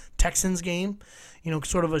a Texans game,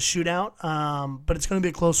 sort of a shootout. But it's going to be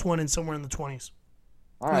a close one and somewhere in the 20s.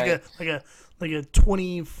 All right. Like a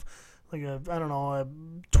 20, I don't know, a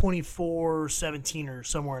 24-17 or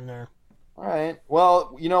somewhere in there. All right.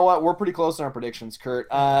 Well, you know what? We're pretty close in our predictions, Kurt.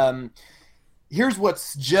 Here's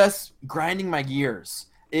what's just grinding my gears.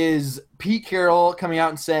 Is Pete Carroll coming out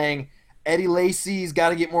and saying Eddie Lacy's got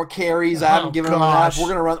to get more carries? I haven't given him enough. We're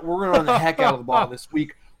gonna run the heck out of the ball this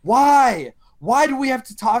week. Why? Why do we have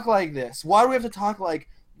to talk like this? Why do we have to talk like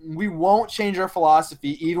we won't change our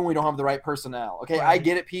philosophy even when we don't have the right personnel? Okay, right. I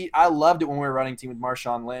get it, Pete. I loved it when we were running team with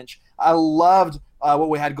Marshawn Lynch. I loved what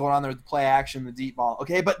we had going on there with the play action, the deep ball.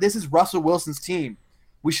 Okay, but this is Russell Wilson's team.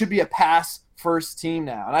 We should be a pass-first team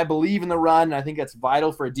now. And I believe in the run, and I think that's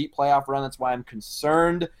vital for a deep playoff run. That's why I'm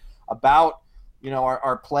concerned about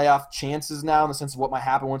our playoff chances now in the sense of what might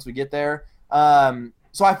happen once we get there.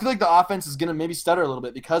 So I feel like the offense is going to maybe stutter a little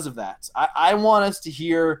bit because of that. I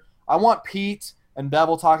want Pete and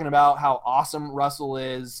Bevel talking about how awesome Russell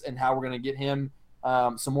is and how we're going to get him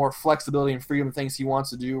some more flexibility and freedom of things he wants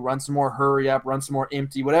to do, run some more hurry up, run some more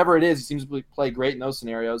empty, whatever it is. He seems to play great in those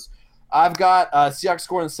scenarios. I've got Seahawks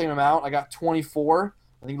scoring the same amount. I got 24.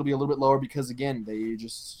 I think it'll be a little bit lower because, again, they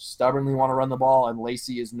just stubbornly want to run the ball, and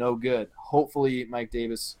Lacey is no good. Hopefully Mike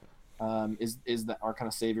Davis is our kind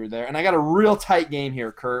of savior there. And I got a real tight game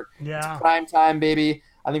here, Kurt. Yeah. It's prime time, baby.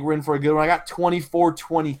 I think we're in for a good one. I got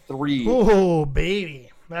 24-23. Oh,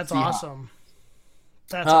 baby. That's Seahawks. Awesome.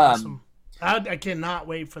 That's awesome. I cannot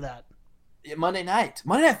wait for that. Monday Night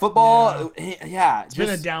Football. Yeah. It's been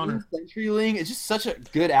a downer. CenturyLink. It's just such a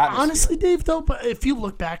good atmosphere. Honestly, Dave, though, but if you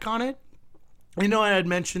look back on it, I know I had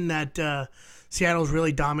mentioned that Seattle's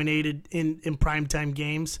really dominated in primetime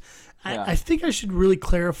games. Yeah. I think I should really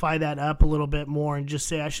clarify that up a little bit more and just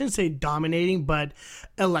say, I shouldn't say dominating, but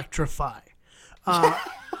electrify.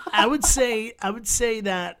 I would say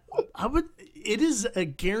that it is a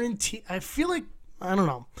guarantee. I feel like, I don't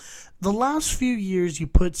know, the last few years you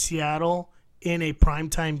put Seattle in a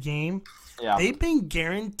primetime game, they've been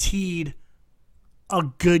guaranteed a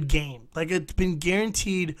good game. Like, it's been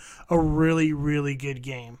guaranteed a really, really good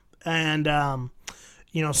game. And some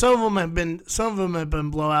of them have been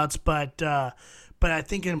blowouts, but I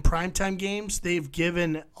think in primetime games they've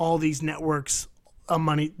given all these networks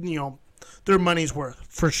their money's worth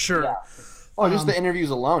for sure. Yeah. Oh, just the interviews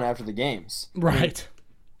alone after the games. Right. I mean,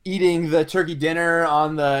 eating the turkey dinner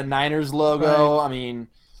on the Niners logo. Right. I mean,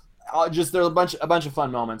 just there's a bunch of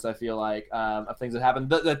fun moments. I feel like of things that happened.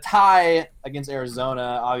 The tie against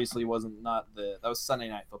Arizona obviously that was Sunday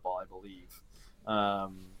Night Football, I believe.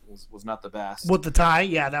 Was not the best. With the tie,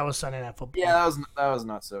 yeah, that was Sunday Night Football. Yeah, that was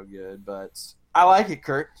not so good, but I like it,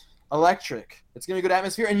 Kurt. Electric. It's gonna be a good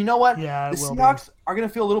atmosphere, and you know what? Yeah, the Seahawks are gonna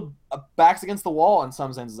feel a little backs against the wall in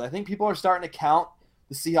some senses. I think people are starting to count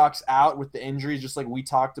the Seahawks out with the injuries, just like we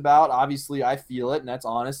talked about. Obviously, I feel it, and that's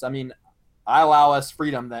honest. I mean, I allow us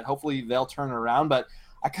freedom that hopefully they'll turn it around, but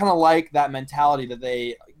I kind of like that mentality that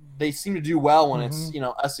they seem to do well when it's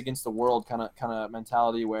us against the world kind of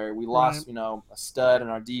mentality where we lost a stud in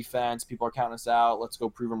our defense. People are counting us out. Let's go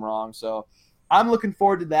prove them wrong. So I'm looking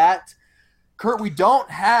forward to that. Kurt, we don't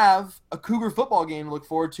have a Cougar football game to look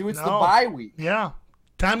forward to. It's the bye week. Yeah,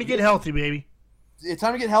 time to get healthy, baby. It's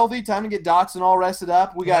time to get healthy. Time to get Dotson all rested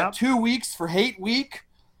up. We got 2 weeks for Hate Week.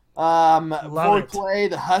 Before we play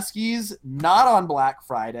the Huskies, not on Black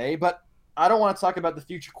Friday, but I don't want to talk about the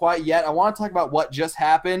future quite yet. I want to talk about what just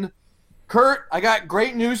happened. Kurt, I got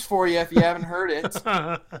great news for you if you haven't heard it.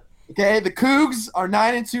 Okay, the Cougs are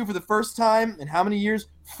 9-2 for the first time in how many years?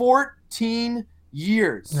 14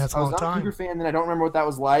 years. That's I was a long time. a Cougar fan, then I don't remember what that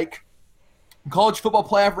was like. College football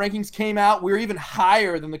playoff rankings came out. We were even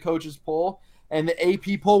higher than the coaches poll, and the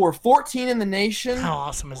AP poll. We're 14 in the nation. How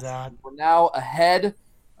awesome is that? We're now ahead,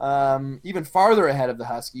 even farther ahead of the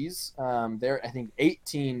Huskies. They're, I think,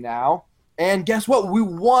 18 now. And guess what? We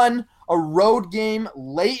won a road game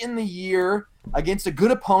late in the year against a good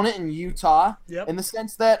opponent in Utah, in the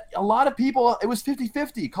sense that a lot of people, it was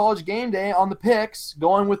 50-50 college game day on the picks,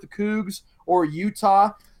 going with the Cougs or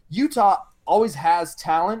Utah. Utah always has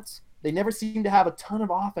talent. They never seem to have a ton of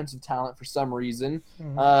offensive talent for some reason.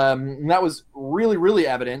 And that was really, really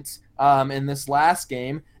evident in this last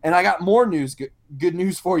game. And I got more news, good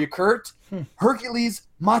news for you, Kurt. Hercules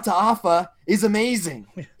Mataafa is amazing.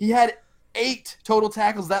 He had 8 total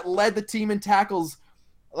tackles. That led the team in tackles.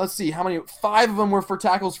 Let's see, how many? 5 of them were for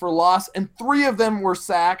tackles for loss, and 3 of them were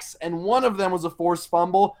sacks, and 1 of them was a forced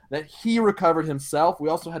fumble that he recovered himself. We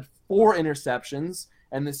also had 4 interceptions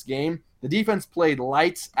in this game. The defense played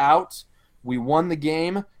lights out. We won the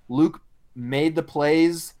game. Luke made the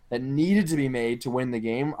plays that needed to be made to win the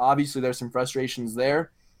game. Obviously, there's some frustrations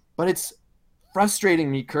there, but it's frustrating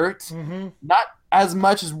me, Kurt. Not as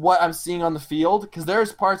much as what I'm seeing on the field, because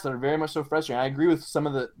there's parts that are very much so frustrating. I agree with some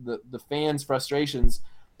of the fans' frustrations,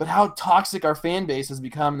 but how toxic our fan base has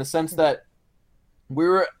become in the sense that we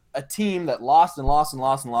were a team that lost and lost and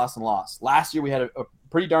lost and lost and lost. Last year we had a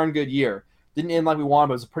pretty darn good year. Didn't end like we wanted,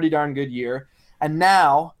 but it was a pretty darn good year. And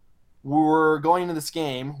now we're going into this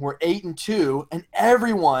game. We're 8-2, and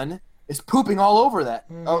everyone is pooping all over that,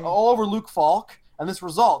 all over Luke Falk. And this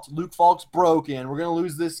result, Luke Falk's broken. We're going to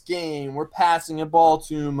lose this game. We're passing the ball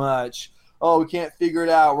too much. Oh, we can't figure it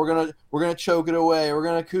out. We're gonna choke it away. We're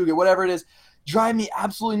going to Coug it, whatever it is. Drive me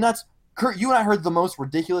absolutely nuts. Kurt, you and I heard the most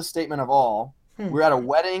ridiculous statement of all. We were at a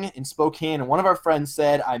wedding in Spokane, and one of our friends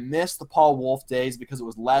said, I miss the Paul Wolf days because it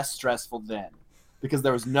was less stressful then. because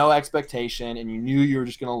there was no expectation and you knew you were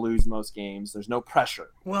just going to lose most games. There's no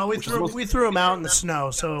pressure. Well, we threw him out in the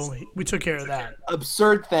snow, so we took care of that.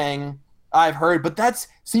 Absurd thing I've heard, but that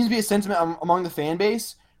seems to be a sentiment among the fan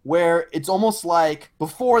base where it's almost like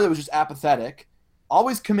before it was just apathetic,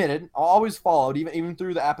 always committed, always followed, even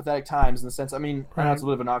through the apathetic times in the sense, I mean, I know it's a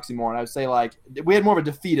bit of an oxymoron. I would say like we had more of a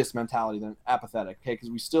defeatist mentality than apathetic, okay, because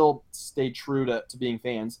we still stayed true to being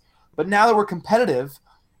fans. But now that we're competitive,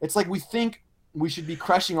 it's like we think we should be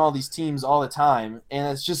crushing all these teams all the time,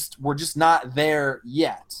 and we're just not there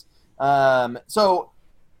yet. So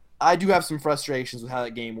I do have some frustrations with how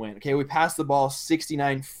that game went. Okay, we passed the ball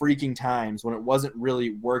 69 freaking times when it wasn't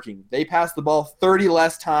really working. They passed the ball 30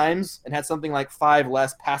 less times and had something like 5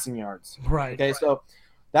 less passing yards. Right. Okay, so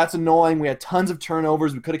that's annoying. We had tons of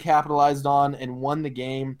turnovers we could have capitalized on and won the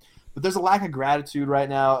game. But there's a lack of gratitude right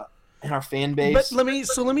now in our fan base. But let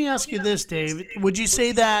me ask you this, Dave. Would you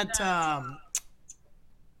say that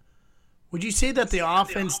the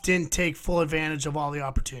offense didn't take full advantage of all the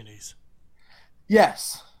opportunities?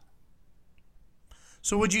 Yes.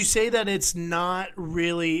 So would you say that it's not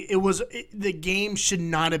really the game should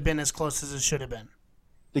not have been as close as it should have been?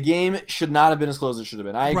 The game should not have been as close as it should have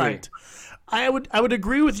been. I agree. Right. I would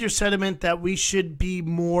agree with your sentiment that we should be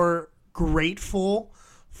more grateful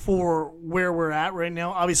for where we're at right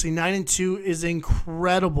now. Obviously 9-2 is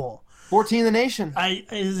incredible. 14 in the nation.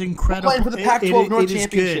 It is incredible. We're playing for the Pac-12 North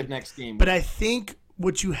Championship next game. But I think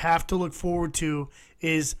what you have to look forward to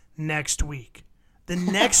is next week. The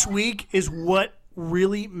next week is what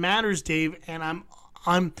really matters, Dave, and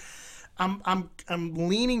I'm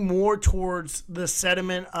leaning more towards the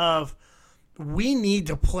sentiment of we need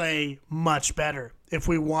to play much better if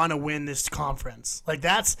we want to win this conference. Like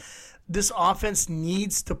this offense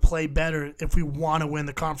needs to play better if we want to win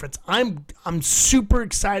the conference. I'm super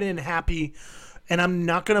excited and happy, and I'm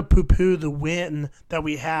not going to poo-poo the win that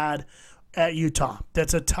we had at Utah.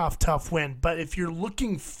 That's a tough win. But if you're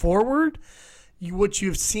looking forward, what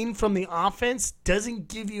you've seen from the offense doesn't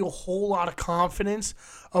give you a whole lot of confidence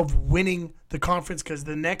of winning the conference, because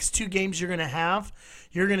the next 2 games you're going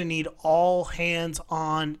to need all hands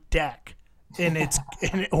on deck. And it's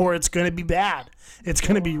going to be bad. It's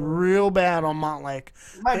going to be real bad on Montlake.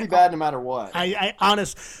 It might be bad no matter what.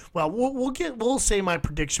 We'll say my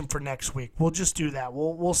prediction for next week. We'll just do that.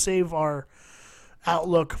 We'll save our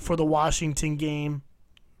outlook for the Washington game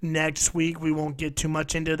next week. We won't get too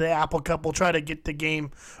much into the Apple Cup. We'll try to get the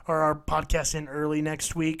game or our podcast in early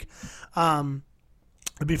next week,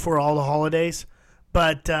 before all the holidays.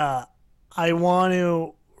 But I want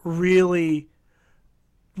to really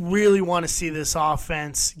want to see this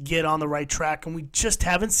offense get on the right track, and we just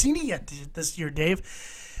haven't seen it yet this year, Dave.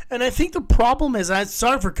 And I think the problem is,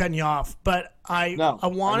 sorry for cutting you off, but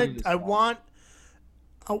the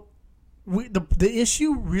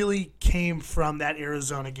issue really came from that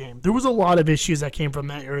Arizona game. There was a lot of issues that came from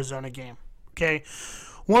that Arizona game. Okay,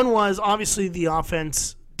 one was obviously the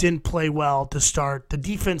offense didn't play well to start. The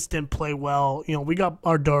defense didn't play well. We got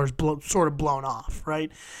our doors sort of blown off,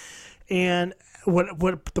 right? And what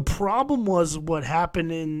the problem was, what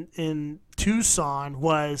happened in Tucson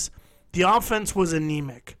was the offense was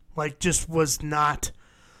anemic.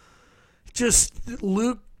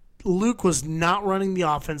 Luke was not running the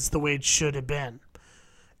offense the way it should have been.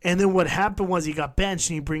 And then what happened was he got benched,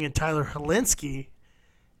 and you bring in Tyler Helinski,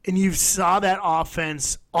 and you saw that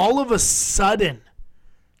offense all of a sudden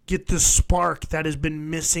get the spark that has been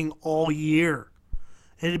missing all year.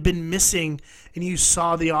 It had been missing, and you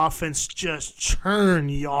saw the offense just churn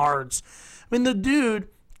yards. I mean, the dude,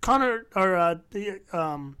 Tyler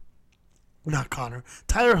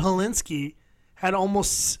Helinski had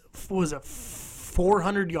almost, what was it,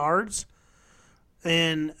 400 yards?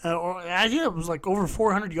 And it was like over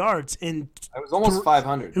 400 yards. It was almost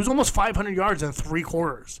 500. It was almost 500 yards in 3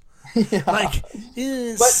 quarters. Yeah. But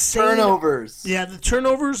turnovers. Yeah, the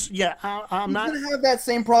turnovers. Yeah, I'm not going to have that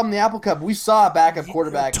same problem in the Apple Cup. We saw a backup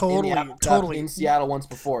quarterback in the Apple Cup in Seattle once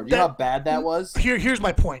before. Do you know how bad that was? Here's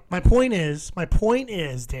my point. My point is,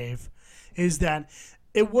 Dave, is that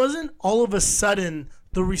it wasn't all of a sudden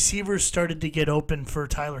the receivers started to get open for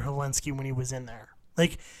Tyler Helinski when he was in there.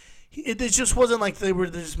 It just wasn't like they were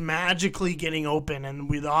just magically getting open and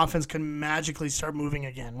the offense could magically start moving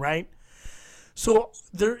again, right? So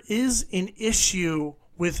there is an issue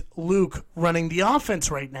with Luke running the offense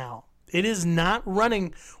right now. It is not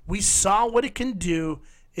running. We saw what it can do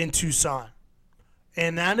in Tucson.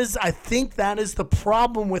 And I think that is the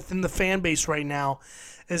problem within the fan base right now,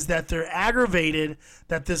 is that they're aggravated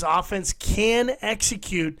that this offense can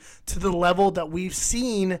execute to the level that we've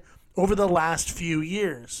seen over the last few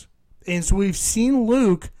years. And so we've seen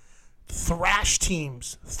Luke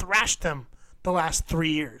thrashed them the last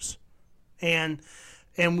 3 years. And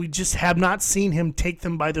we just have not seen him take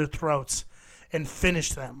them by their throats and finish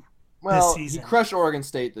them this season. He crushed Oregon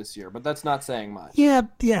State this year, but that's not saying much.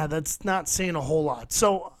 Yeah, that's not saying a whole lot.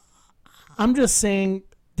 So I'm just saying,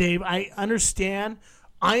 Dave, I understand.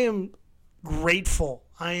 I am grateful.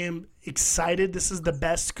 I am excited. This is the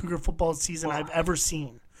best Cougar football season I've ever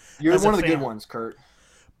seen. You're one of the good ones, Kurt.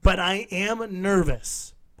 But I am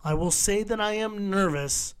nervous. I will say that I am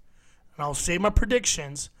nervous, and I'll say my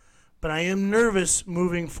predictions, but I am nervous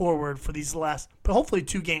moving forward for these last, but hopefully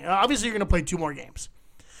 2 games. Obviously, you're going to play 2 more games.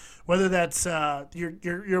 Whether that's,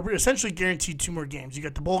 you're essentially guaranteed 2 more games. You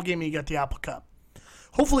got the bowl game and you got the Apple Cup.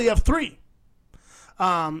 Hopefully you have 3.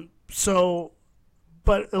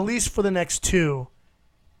 But at least for the next 2,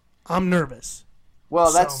 I'm nervous.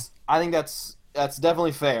 Well, I think that's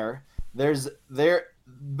definitely fair.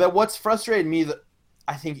 But what's frustrated me, that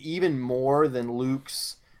I think even more than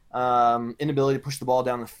Luke's inability to push the ball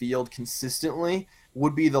down the field consistently,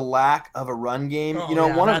 would be the lack of a run game.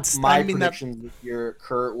 One of my predictions this year,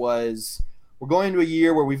 Kurt, was we're going into a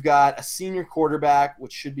year where we've got a senior quarterback,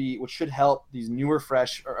 which should help these newer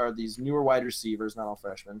these newer wide receivers, not all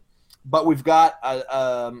freshmen. But we've got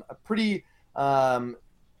a pretty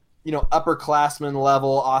upperclassman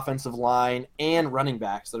level offensive line and running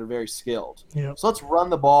backs that are very skilled. Yep. So let's run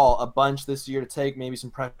the ball a bunch this year to take maybe some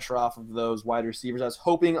pressure off of those wide receivers. I was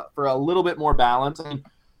hoping for a little bit more balance. I mean,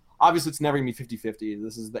 obviously it's never going to be 50-50.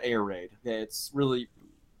 This is the air raid. It's really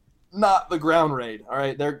not the ground raid. All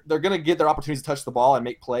right, they're going to get their opportunities to touch the ball and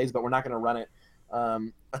make plays, but we're not going to run it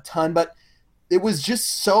a ton. But it was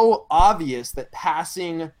just so obvious that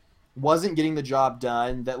passing wasn't getting the job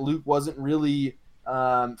done, that Luke wasn't really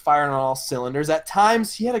firing on all cylinders. At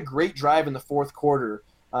times, he had a great drive in the fourth quarter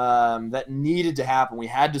that needed to happen. We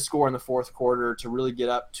had to score in the fourth quarter to really get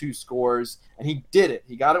up 2 scores, and he did it.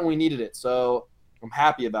 He got it when we needed it, so I'm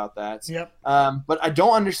happy about that. Yep. But I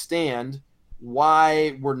don't understand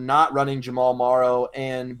why we're not running Jamal Morrow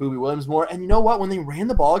and Boobie Williams more. And you know what? When they ran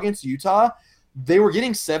the ball against Utah, they were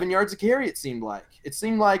getting 7 yards a carry, it seemed like. It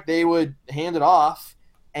seemed like they would hand it off,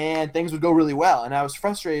 and things would go really well. And I was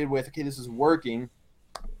frustrated with, okay, this is working.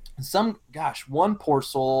 One poor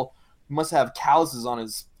soul must have calluses on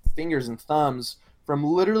his fingers and thumbs from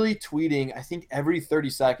literally tweeting, I think every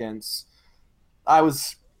 30 seconds. I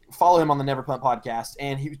follow him on the Never Punt podcast,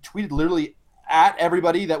 and he tweeted literally at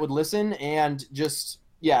everybody that would listen, and just,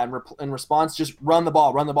 in response, just run the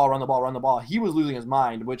ball, run the ball, run the ball, run the ball. He was losing his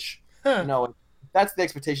mind, which, that's the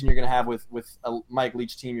expectation you're going to have with a Mike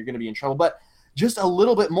Leach team. You're going to be in trouble. But just a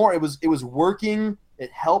little bit more. It was working. It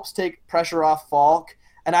helps take pressure off Falk.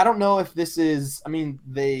 And I don't know if this is – I mean,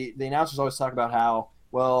 the announcers always talk about how,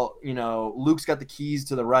 Luke's got the keys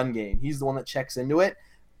to the run game. He's the one that checks into it.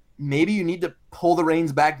 Maybe you need to pull the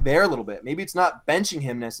reins back there a little bit. Maybe it's not benching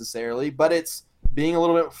him necessarily, but it's being a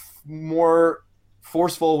little bit more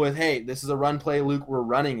forceful with, hey, this is a run play, Luke, we're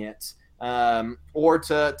running it. Or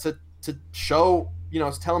to show,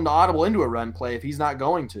 tell him to audible into a run play if he's not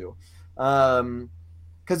going to.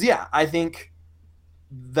 Because, I think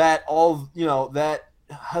that that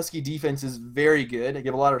Husky defense is very good. I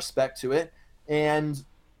give a lot of respect to it. And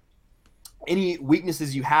any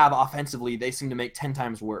weaknesses you have offensively, they seem to make 10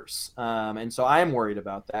 times worse. And so I am worried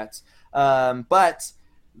about that. But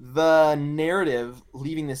the narrative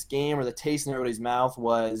leaving this game, or the taste in everybody's mouth,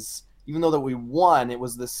 was, even though that we won, it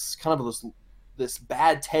was this kind of this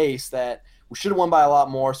bad taste that we should have won by a lot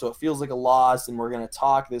more, so it feels like a loss. And we're going to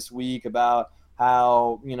talk this week about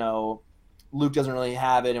how, Luke doesn't really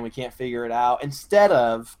have it and we can't figure it out, instead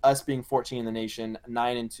of us being 14 in the nation,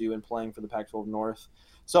 9-2, and playing for the Pac-12 North.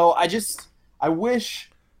 So I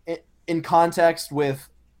wish, in context with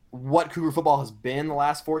what Cougar football has been the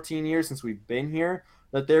last 14 years since we've been here,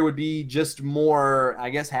 that there would be just more, I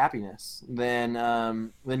guess, happiness than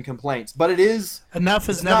complaints. But enough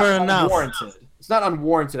is never enough. Unwarranted. It's not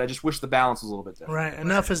unwarranted. I just wish the balance was a little bit different. Right.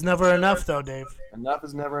 Enough is never enough, though, Dave. Enough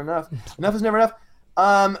is never enough. Enough is never enough.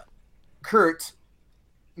 Kurt,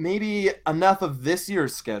 maybe enough of this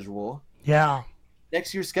year's schedule. Yeah.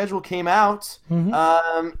 Next year's schedule came out.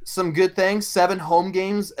 Mm-hmm. Some good things, 7 home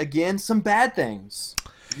games. Again, some bad things.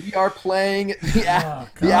 We are playing the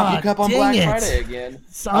Apple Cup on Black Friday again.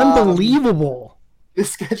 It's unbelievable. The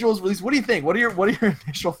schedule is released. What do you think? What are your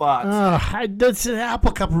initial thoughts? The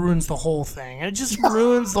Apple Cup ruins the whole thing. It just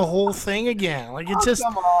ruins the whole thing again. Like,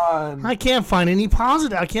 come on. I can't find any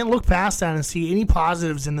positive. I can't look past that and see any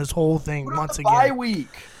positives in this whole thing once again. Bye week.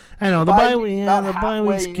 I know the bye week. Yeah, the bye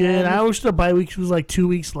week's good. I wish the bye week was like 2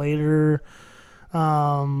 weeks later.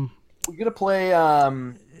 We're gonna play.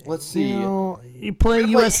 let's see. You play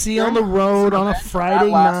USC on the road on a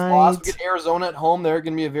Friday night. We get Arizona at home. They're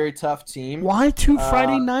going to be a very tough team. Why two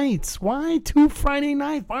Friday nights? Why two Friday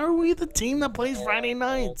nights? Why are we the team that plays Friday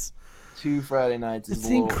nights? 2 Friday nights. It's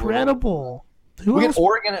incredible. We get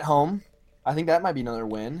Oregon at home. I think that might be another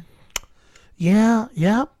win. Yeah,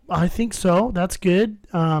 I think so. That's good.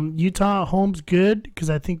 Utah at home's good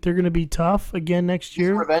because I think they're going to be tough again next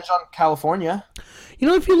year. Revenge on California.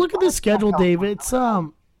 If you look at the schedule, Dave, it's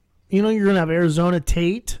you're going to have Arizona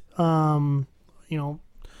Tate. That's going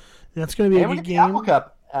to be a good game. Apple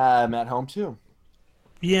Cup at home too.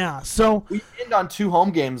 Yeah, so we end on 2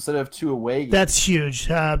 home games instead of 2 away games. That's huge.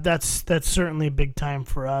 That's certainly big time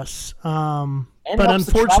for us. But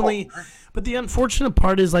unfortunately, the unfortunate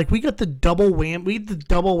part is like we got the double whammy. We had the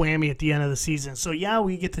double whammy at the end of the season. So yeah,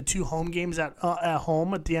 we get the 2 home games at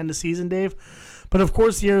home at the end of the season, Dave. But of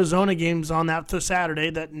course, the Arizona game's on that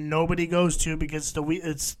Saturday that nobody goes to because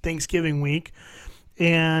it's Thanksgiving week,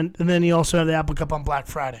 and then you also have the Apple Cup on Black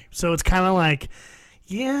Friday. So it's kind of like.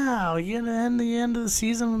 Yeah, you're going to end the end of the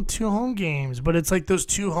season with 2 home games. But it's like those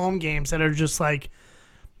 2 home games that are just like,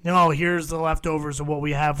 no, here's the leftovers of what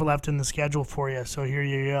we have left in the schedule for you. So here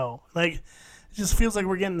you go. Like, it just feels like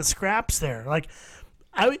we're getting the scraps there. Like,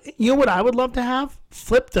 you know what I would love to have?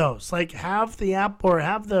 Flip those. Like, have the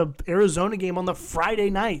Arizona game on the Friday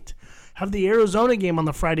night. Have the Arizona game on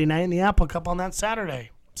the Friday night and the Apple Cup on that Saturday.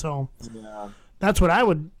 So that's what I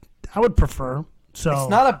would prefer. So it's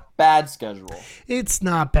not a bad schedule. It's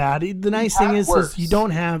not bad. The nice thing is you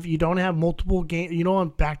don't have multiple games. You don't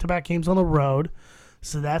have back-to-back games on the road,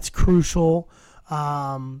 so that's crucial.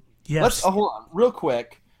 Yes. Let's hold on real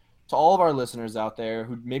quick to all of our listeners out there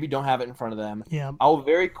who maybe don't have it in front of them. Yeah. I will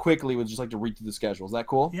very quickly would just like to read through the schedule. Is that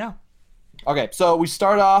cool? Yeah. Okay, so we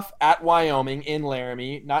start off at Wyoming in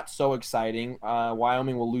Laramie. Not so exciting.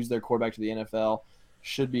 Wyoming will lose their quarterback to the NFL.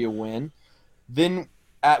 Should be a win. Then.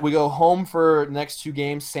 We go home for the next 2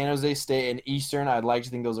 games, San Jose State and Eastern. I'd like to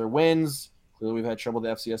think those are wins. Clearly, we've had trouble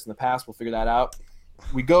with the FCS in the past. We'll figure that out.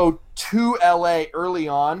 We go to LA early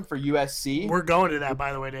on for USC. We're going to that,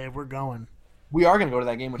 by the way, Dave. We're going. We are going to go to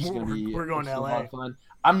that game, which is going to be we're going to LA. Fun.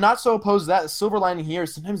 I'm not so opposed to that. The silver lining here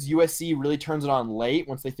is sometimes USC really turns it on late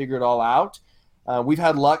once they figure it all out. We've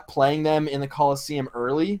had luck playing them in the Coliseum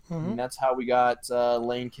early, and that's how we got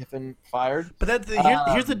Lane Kiffin fired. But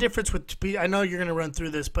here's the difference with – I know you're going to run through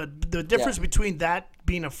this, but the difference between that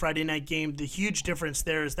being a Friday night game, the huge difference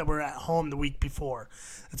there is that we're at home the week before.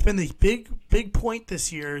 It's been the big point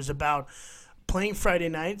this year is about playing Friday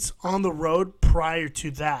nights on the road prior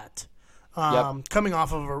to that. Coming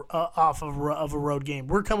off of a road game.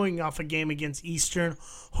 We're coming off a game against Eastern.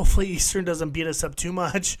 Hopefully Eastern doesn't beat us up too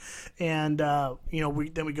much, and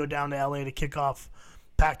we go down to LA to kick off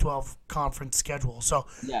Pac-12 conference schedule. So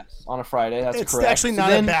yes, on a Friday. That's it's correct. It's actually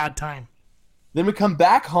not a bad time. Then we come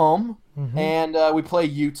back home and we play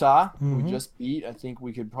Utah. We just beat. I think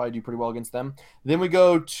we could probably do pretty well against them. Then we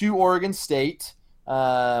go to Oregon State.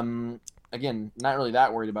 Again, not really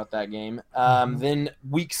that worried about that game. Then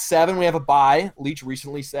week 7, we have a bye. Leach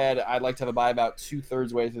recently said, I'd like to have a bye about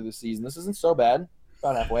 2/3 way through the season. This isn't so bad.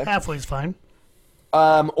 About halfway. Halfway's fine.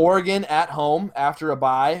 Oregon at home after a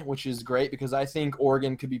bye, which is great because I think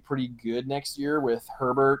Oregon could be pretty good next year with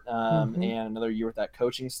Herbert and another year with that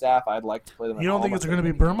coaching staff. I'd like to play them. You don't think it's going to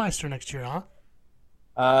be Burmeister next year, huh?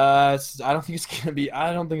 I don't think it's going to be.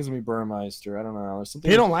 I don't think it's going to be Burmeister. I don't know. There's something.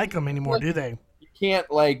 They don't like him anymore, do they? You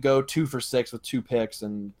can't go 2 for 6 with 2 picks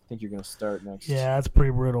and think you're going to start next. Yeah, that's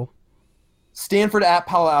pretty brutal. Stanford at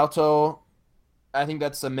Palo Alto. I think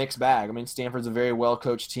that's a mixed bag. I mean, Stanford's a very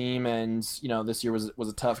well-coached team, and this year was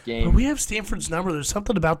a tough game. But we have Stanford's number. There's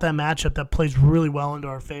something about that matchup that plays really well into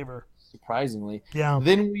our favor. Surprisingly, yeah.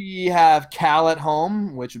 Then we have Cal at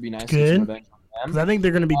home, which would be nice. Good. Because I think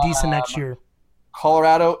they're going to be decent next year.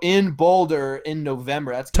 Colorado in Boulder in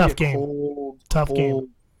November. That's tough game. Tough game.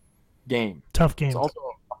 Tough game. It's also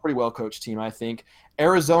a pretty well-coached team, I think.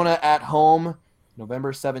 Arizona at home,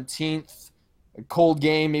 November 17th. A cold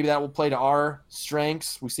game, maybe that will play to our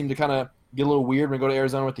strengths. We seem to kind of get a little weird when we go to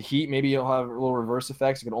Arizona with the heat. Maybe you'll have a little reverse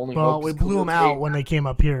effects. You can only hope. We blew them out when they came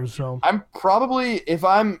up here. So I'm probably, if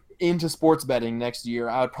I'm into sports betting next year,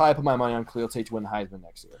 I would probably put my money on Khalil Tate to win the Heisman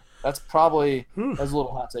next year. That's probably that's a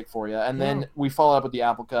little hot take for you. And then we follow up with the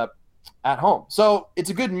Apple Cup at home. So it's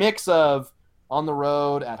a good mix of on the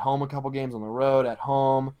road, at home, a couple games on the road, at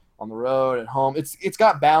home, on the road, at home. It's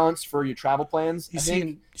got balance for your travel plans. You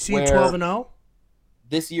see 12-0.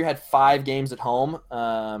 This year had 5 games at home,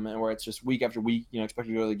 and where it's just week after week, expect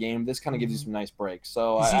you to go to the game. This kind of gives you some nice breaks.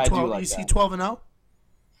 So I do like that. You see 12-0?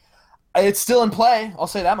 It's still in play. I'll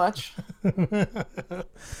say that much.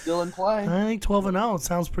 Still in play. I think 12-0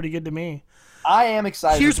 sounds pretty good to me. I am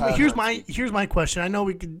excited. Here's my question. I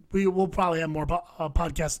know we will probably have more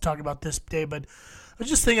podcasts to talk about this day, but I was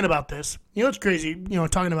just thinking about this. You know, it's crazy. You know,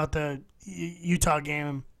 talking about the Utah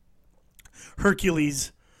game,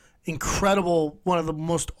 Hercules, incredible, one of the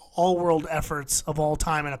most all-world efforts of all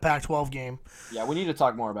time in a Pac-12 game. Yeah, we need to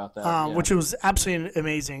talk more about that. Which was absolutely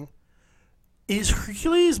amazing. Is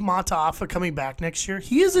Hercules Mataafa coming back next year?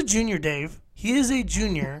 He is a junior, Dave. He is a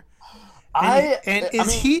junior.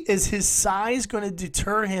 Is his size going to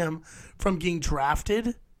deter him from getting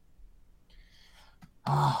drafted?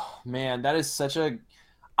 Oh, man, that is such a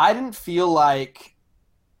 – I didn't feel like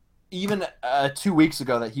even 2 weeks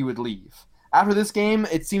ago that he would leave. After this game,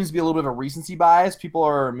 it seems to be a little bit of a recency bias. People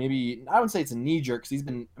are maybe – I wouldn't say it's a knee-jerk because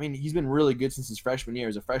he's been really good since his freshman year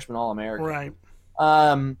as a freshman All-American. Right.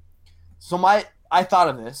 So I thought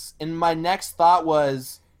of this, and my next thought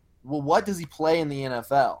was, well, what does he play in the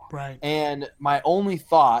NFL? Right. And my only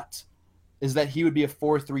thought is that he would be a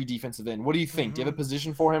 4-3 defensive end. What do you think? Do you have a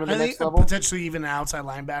position for him at the next level? Potentially even an outside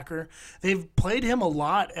linebacker. They've played him a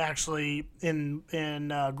lot, actually, in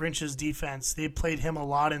Grinch's defense. They played him a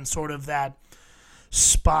lot in sort of that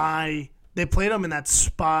spy. They played him in that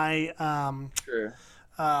spy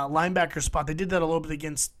linebacker spot. They did that a little bit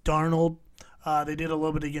against Darnold. They did a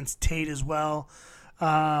little bit against Tate as well.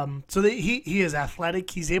 He is athletic.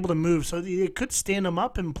 He's able to move. So they could stand him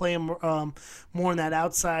up and play him more in that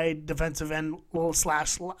outside defensive end /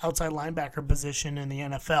 outside linebacker position in the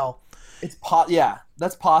NFL.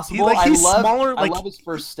 That's possible. He's smaller. I love his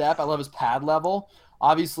first step. I love his pad level.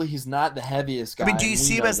 Obviously, he's not the heaviest guy. I mean, do you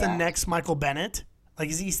see him as the next Michael Bennett? Like,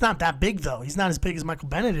 he's not that big, though. He's not as big as Michael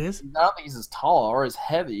Bennett is. I don't think he's as tall or as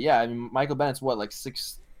heavy. Yeah, I mean, Michael Bennett's what, like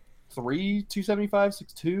 6'3", 275,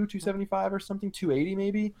 6'2", 275 or something, 280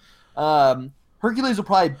 maybe. Hercules will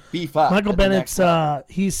probably beef up. Michael Bennett's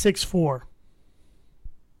he's 6'4".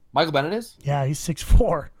 Michael Bennett is? Yeah, he's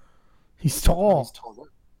 6'4". He's tall.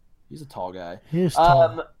 He's a tall guy. He is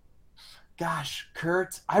tall. Gosh,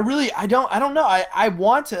 Kurt, I don't know. I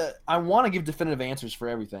want to give definitive answers for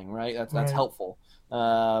everything, right? That's helpful.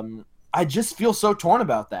 I just feel so torn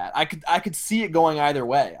about that. I could see it going either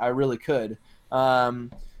way. I really could.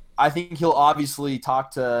 I think he'll obviously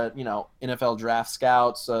talk to, NFL draft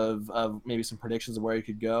scouts of maybe some predictions of where he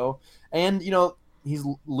could go. And, he's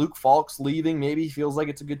Luke Falk's leaving. Maybe he feels like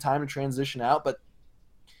it's a good time to transition out. But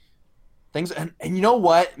things – and you know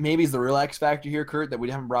what maybe is the real X factor here, Kurt, that we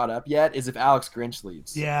haven't brought up yet is if Alex Grinch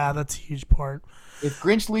leaves. Yeah, that's a huge part. If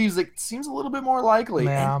Grinch leaves, it seems a little bit more likely.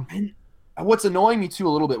 Yeah. And what's annoying me, too,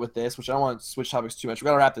 a little bit with this, which I don't want to switch topics too much. We've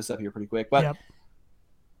got to wrap this up here pretty quick. But –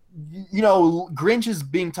 Grinch is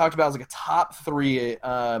being talked about as like a top 3,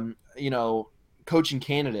 coaching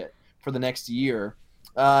candidate for the next year.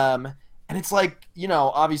 And it's like,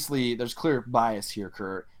 obviously there's clear bias here,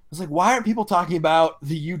 Kurt. It's like, why aren't people talking about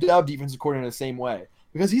the UW defensive coordinator the same way?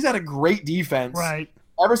 Because he's had a great defense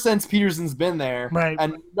ever since Peterson's been there. Right.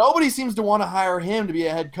 And nobody seems to want to hire him to be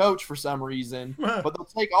a head coach for some reason. But they'll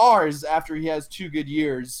take ours after he has 2 good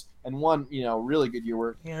years and 1, really good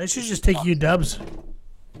year. Yeah, they should just take UW's.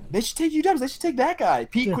 They should take UW. They should take that guy,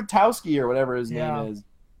 Pete Kwiatkowski or whatever his name is.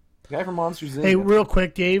 The guy from Monsters Inc. Hey, real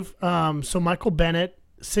quick, Dave. So Michael Bennett,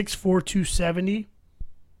 6'4", 270.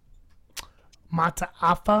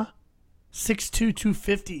 Mataafa, 6'2",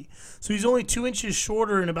 250. So he's only 2 inches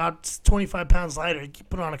shorter and about 25 pounds lighter. He can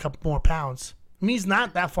put on a couple more pounds. I mean, he's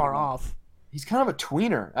not that far off. He's kind of a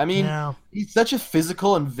tweener. I mean, he's such a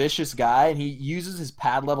physical and vicious guy, and he uses his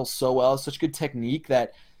pad level so well, such good technique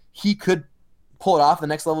that he could pull it off. The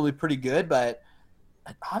next level would be pretty good, but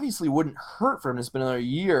it obviously wouldn't hurt for him to spend another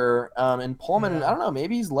year. And Pullman, I don't know,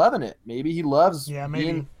 maybe he's loving it. Maybe he loves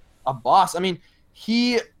being a boss. I mean,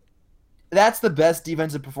 that's the best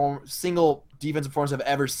single defensive performance I've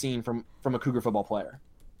ever seen from a Cougar football player.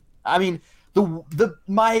 I mean,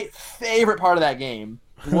 my favorite part of that game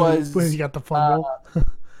was when he got the fumble.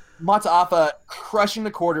 Mataafa crushing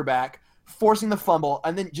the quarterback, forcing the fumble,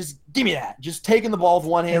 and then just give me that. Just taking the ball with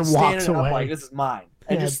one hand, standing up like, this is mine.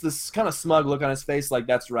 And just this kind of smug look on his face like,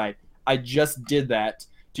 that's right. I just did that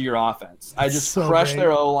to your offense. I just crushed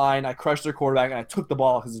their O-line. I crushed their quarterback, and I took the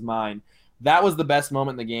ball because it's mine. That was the best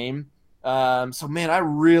moment in the game. So, man, I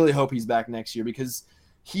really hope he's back next year because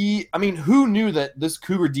who knew that this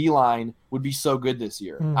Cougar D-line would be so good this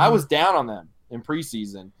year? Mm-hmm. I was down on them in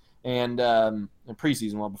preseason. And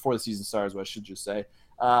before the season starts, what I should just say.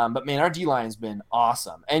 But, man, our D-line's been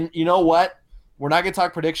awesome. And you know what? We're not going to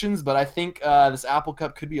talk predictions, but I think this Apple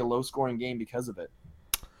Cup could be a low-scoring game because of it.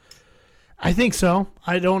 I think so.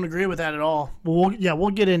 I don't agree with that at all. But we'll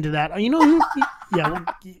get into that. You know who?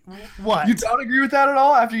 What? You don't agree with that at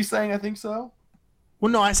all after you saying I think so?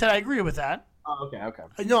 Well, no, I said I agree with that. Oh, okay.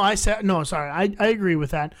 No, I said no. Sorry, I agree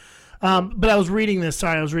with that. But I was reading this.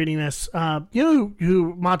 Sorry, I was reading this. You know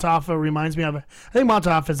who Matafa reminds me of? I think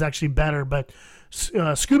Matafa is actually better, but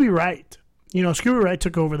Scooby Wright. You know, Scooby Wright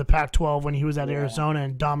took over the Pac-12 when he was at Arizona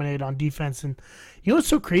and dominated on defense. And you know what's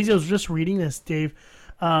so crazy? I was just reading this, Dave.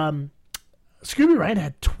 Scooby Wright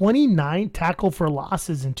had 29 tackle for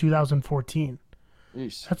losses in 2014.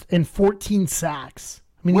 Jeez. That's in 14 sacks.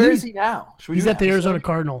 I mean, where is he now? He's at the Arizona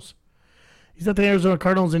Cardinals. He's at the Arizona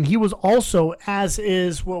Cardinals, and he was also, as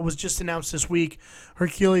is what was just announced this week,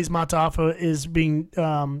 Hercules Matafa is being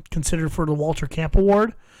considered for the Walter Camp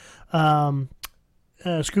Award.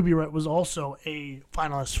 Scooby Wright was also a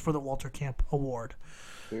finalist for the Walter Camp Award.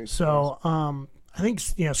 So I think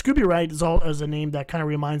Scooby Wright is a name that kind of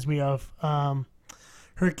reminds me of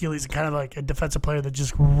Hercules, kind of like a defensive player that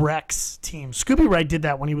just wrecks teams. Scooby Wright did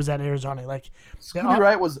that when he was at Arizona. Scooby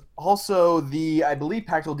Wright was also the, I believe,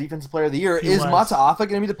 Pac-12 Defensive Player of the Year. Is Matafa going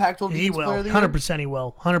to be the Pac-12 Defensive Player of the Year? 100% he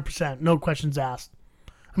will. 100%. No questions asked.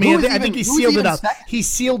 I mean, I think he sealed it up. He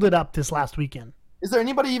sealed it up this last weekend. Is there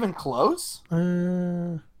anybody even close?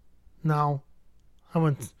 No. I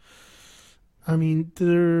wouldn't. I mean,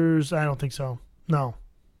 I don't think so. No.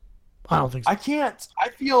 I don't think so. I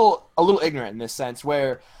feel a little ignorant in this sense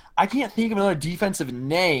where I can't think of another defensive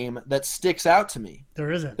name that sticks out to me.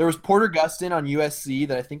 There isn't. There was Porter Gustin on USC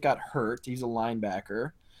that I think got hurt. He's a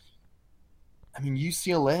linebacker. I mean,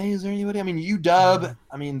 UCLA, is there anybody? I mean, UW,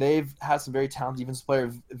 I mean, they've had some very talented defensive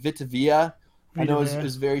players. Vitavia, I know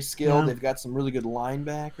is very skilled. Yeah. They've got some really good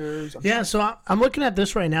linebackers. Yeah, so I'm looking at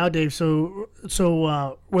this right now, Dave. So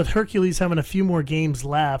with Hercules having a few more games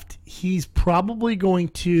left, he's probably going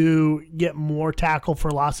to get more tackle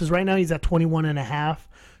for losses. Right now he's at 21.5.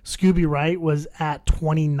 Scooby Wright was at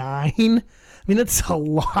 29. I mean, that's a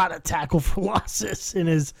lot of tackle for losses in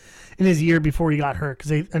his year before he got hurt.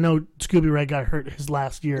 Because I know Scooby Wright got hurt his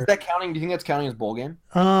last year. Is that counting? Do you think that's counting his bowl game?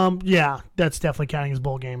 Yeah, that's definitely counting his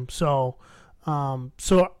bowl game. So I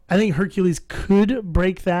think Hercules could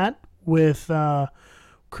break that with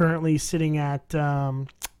currently sitting at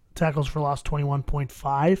tackles for loss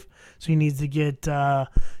 21.5. So he needs to get about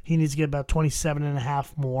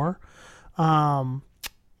 27.5 more.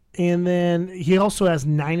 And then he also has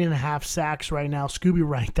 9.5 sacks right now. Scooby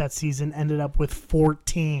Wright that season ended up with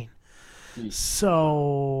 14. Jeez.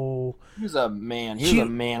 So he was a man. He was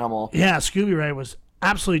a manimal. Yeah, Scooby Wright was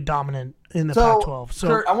absolutely dominant in the Pac-12. So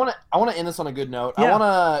Kurt, I want to end this on a good note. Yeah. I want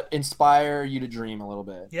to inspire you to dream a little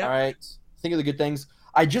bit. Yeah. All right. Think of the good things.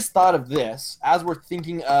 I just thought of this as we're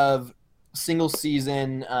thinking of single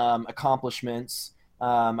season accomplishments.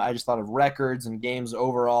 I just thought of records and games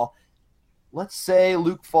overall. Let's say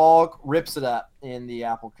Luke Falk rips it up in the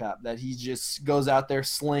Apple Cup, that he just goes out there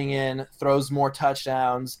slinging, throws more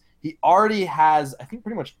touchdowns. He already has, I think,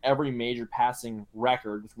 pretty much every major passing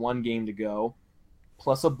record with one game to go,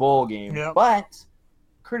 plus a bowl game. Yep. But,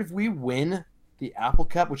 Kurt, if we win the Apple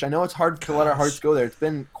Cup, which I know it's hard to let our hearts go there. It's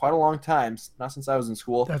been quite a long time, not since I was in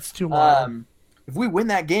school. That's too long. If we win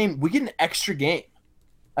that game, we get an extra game.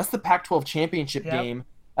 That's the Pac-12 championship game.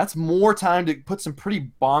 That's more time to put some pretty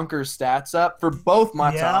bonkers stats up for both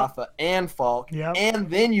Matafa and Falk. Yep. And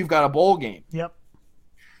then you've got a bowl game. Yep.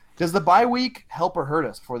 Does the bye week help or hurt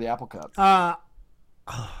us for the Apple Cup? I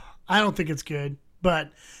don't think it's good. But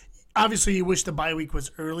obviously you wish the bye week was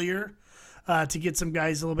earlier to get some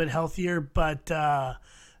guys a little bit healthier. But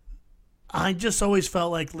I just always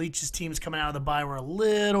felt like Leach's teams coming out of the bye were a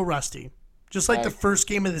little rusty. Just like the first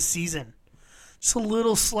game of the season. Just a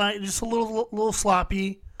little little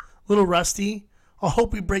sloppy, a little rusty. I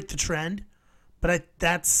hope we break the trend, but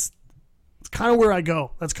that's kind of where I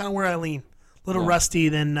go. That's kind of where I lean. A little rusty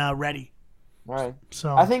than ready. Right.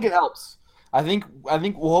 So I think it helps. I think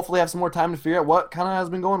we'll hopefully have some more time to figure out what kind of has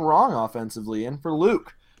been going wrong offensively, and for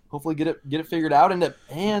Luke, hopefully get it figured out,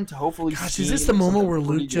 and to hopefully. Gosh, is this the moment where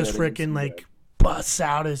Luke just freaking busts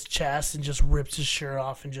out his chest and just rips his shirt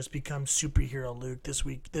off and just becomes superhero Luke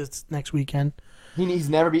this next weekend? He's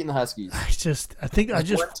never beaten the Huskies. I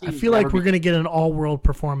feel like we're gonna get an all-world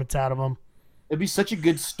performance out of him. It'd be such a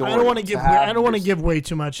good story. I don't want to give way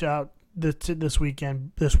too much out this week,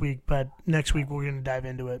 but next week we're gonna dive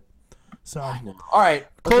into it. So I know. All right,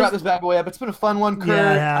 let's wrap this bad boy up. It's been a fun one, Kurt.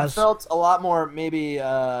 Yeah, I felt a lot more maybe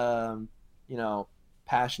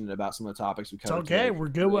passionate about some of the topics we covered. It's okay. Today. We're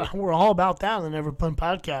good. We're all about that on the Never Pun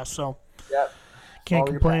podcast. So yep. Can't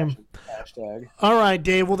Follow your complain. passion. Hashtag. All right,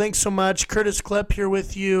 Dave. Well, thanks so much. Curtis Klepp here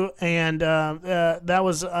with you, and that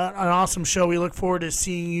was an awesome show. We look forward to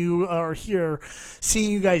seeing you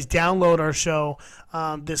seeing you guys download our show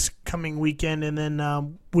this coming weekend, and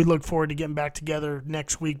then we look forward to getting back together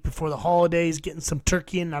next week before the holidays, getting some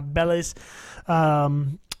turkey in our bellies,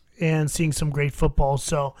 and seeing some great football.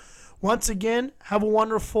 So, once again, have a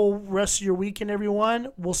wonderful rest of your weekend, everyone.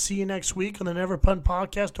 We'll see you next week on the Never Punt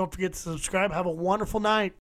Podcast. Don't forget to subscribe. Have a wonderful night.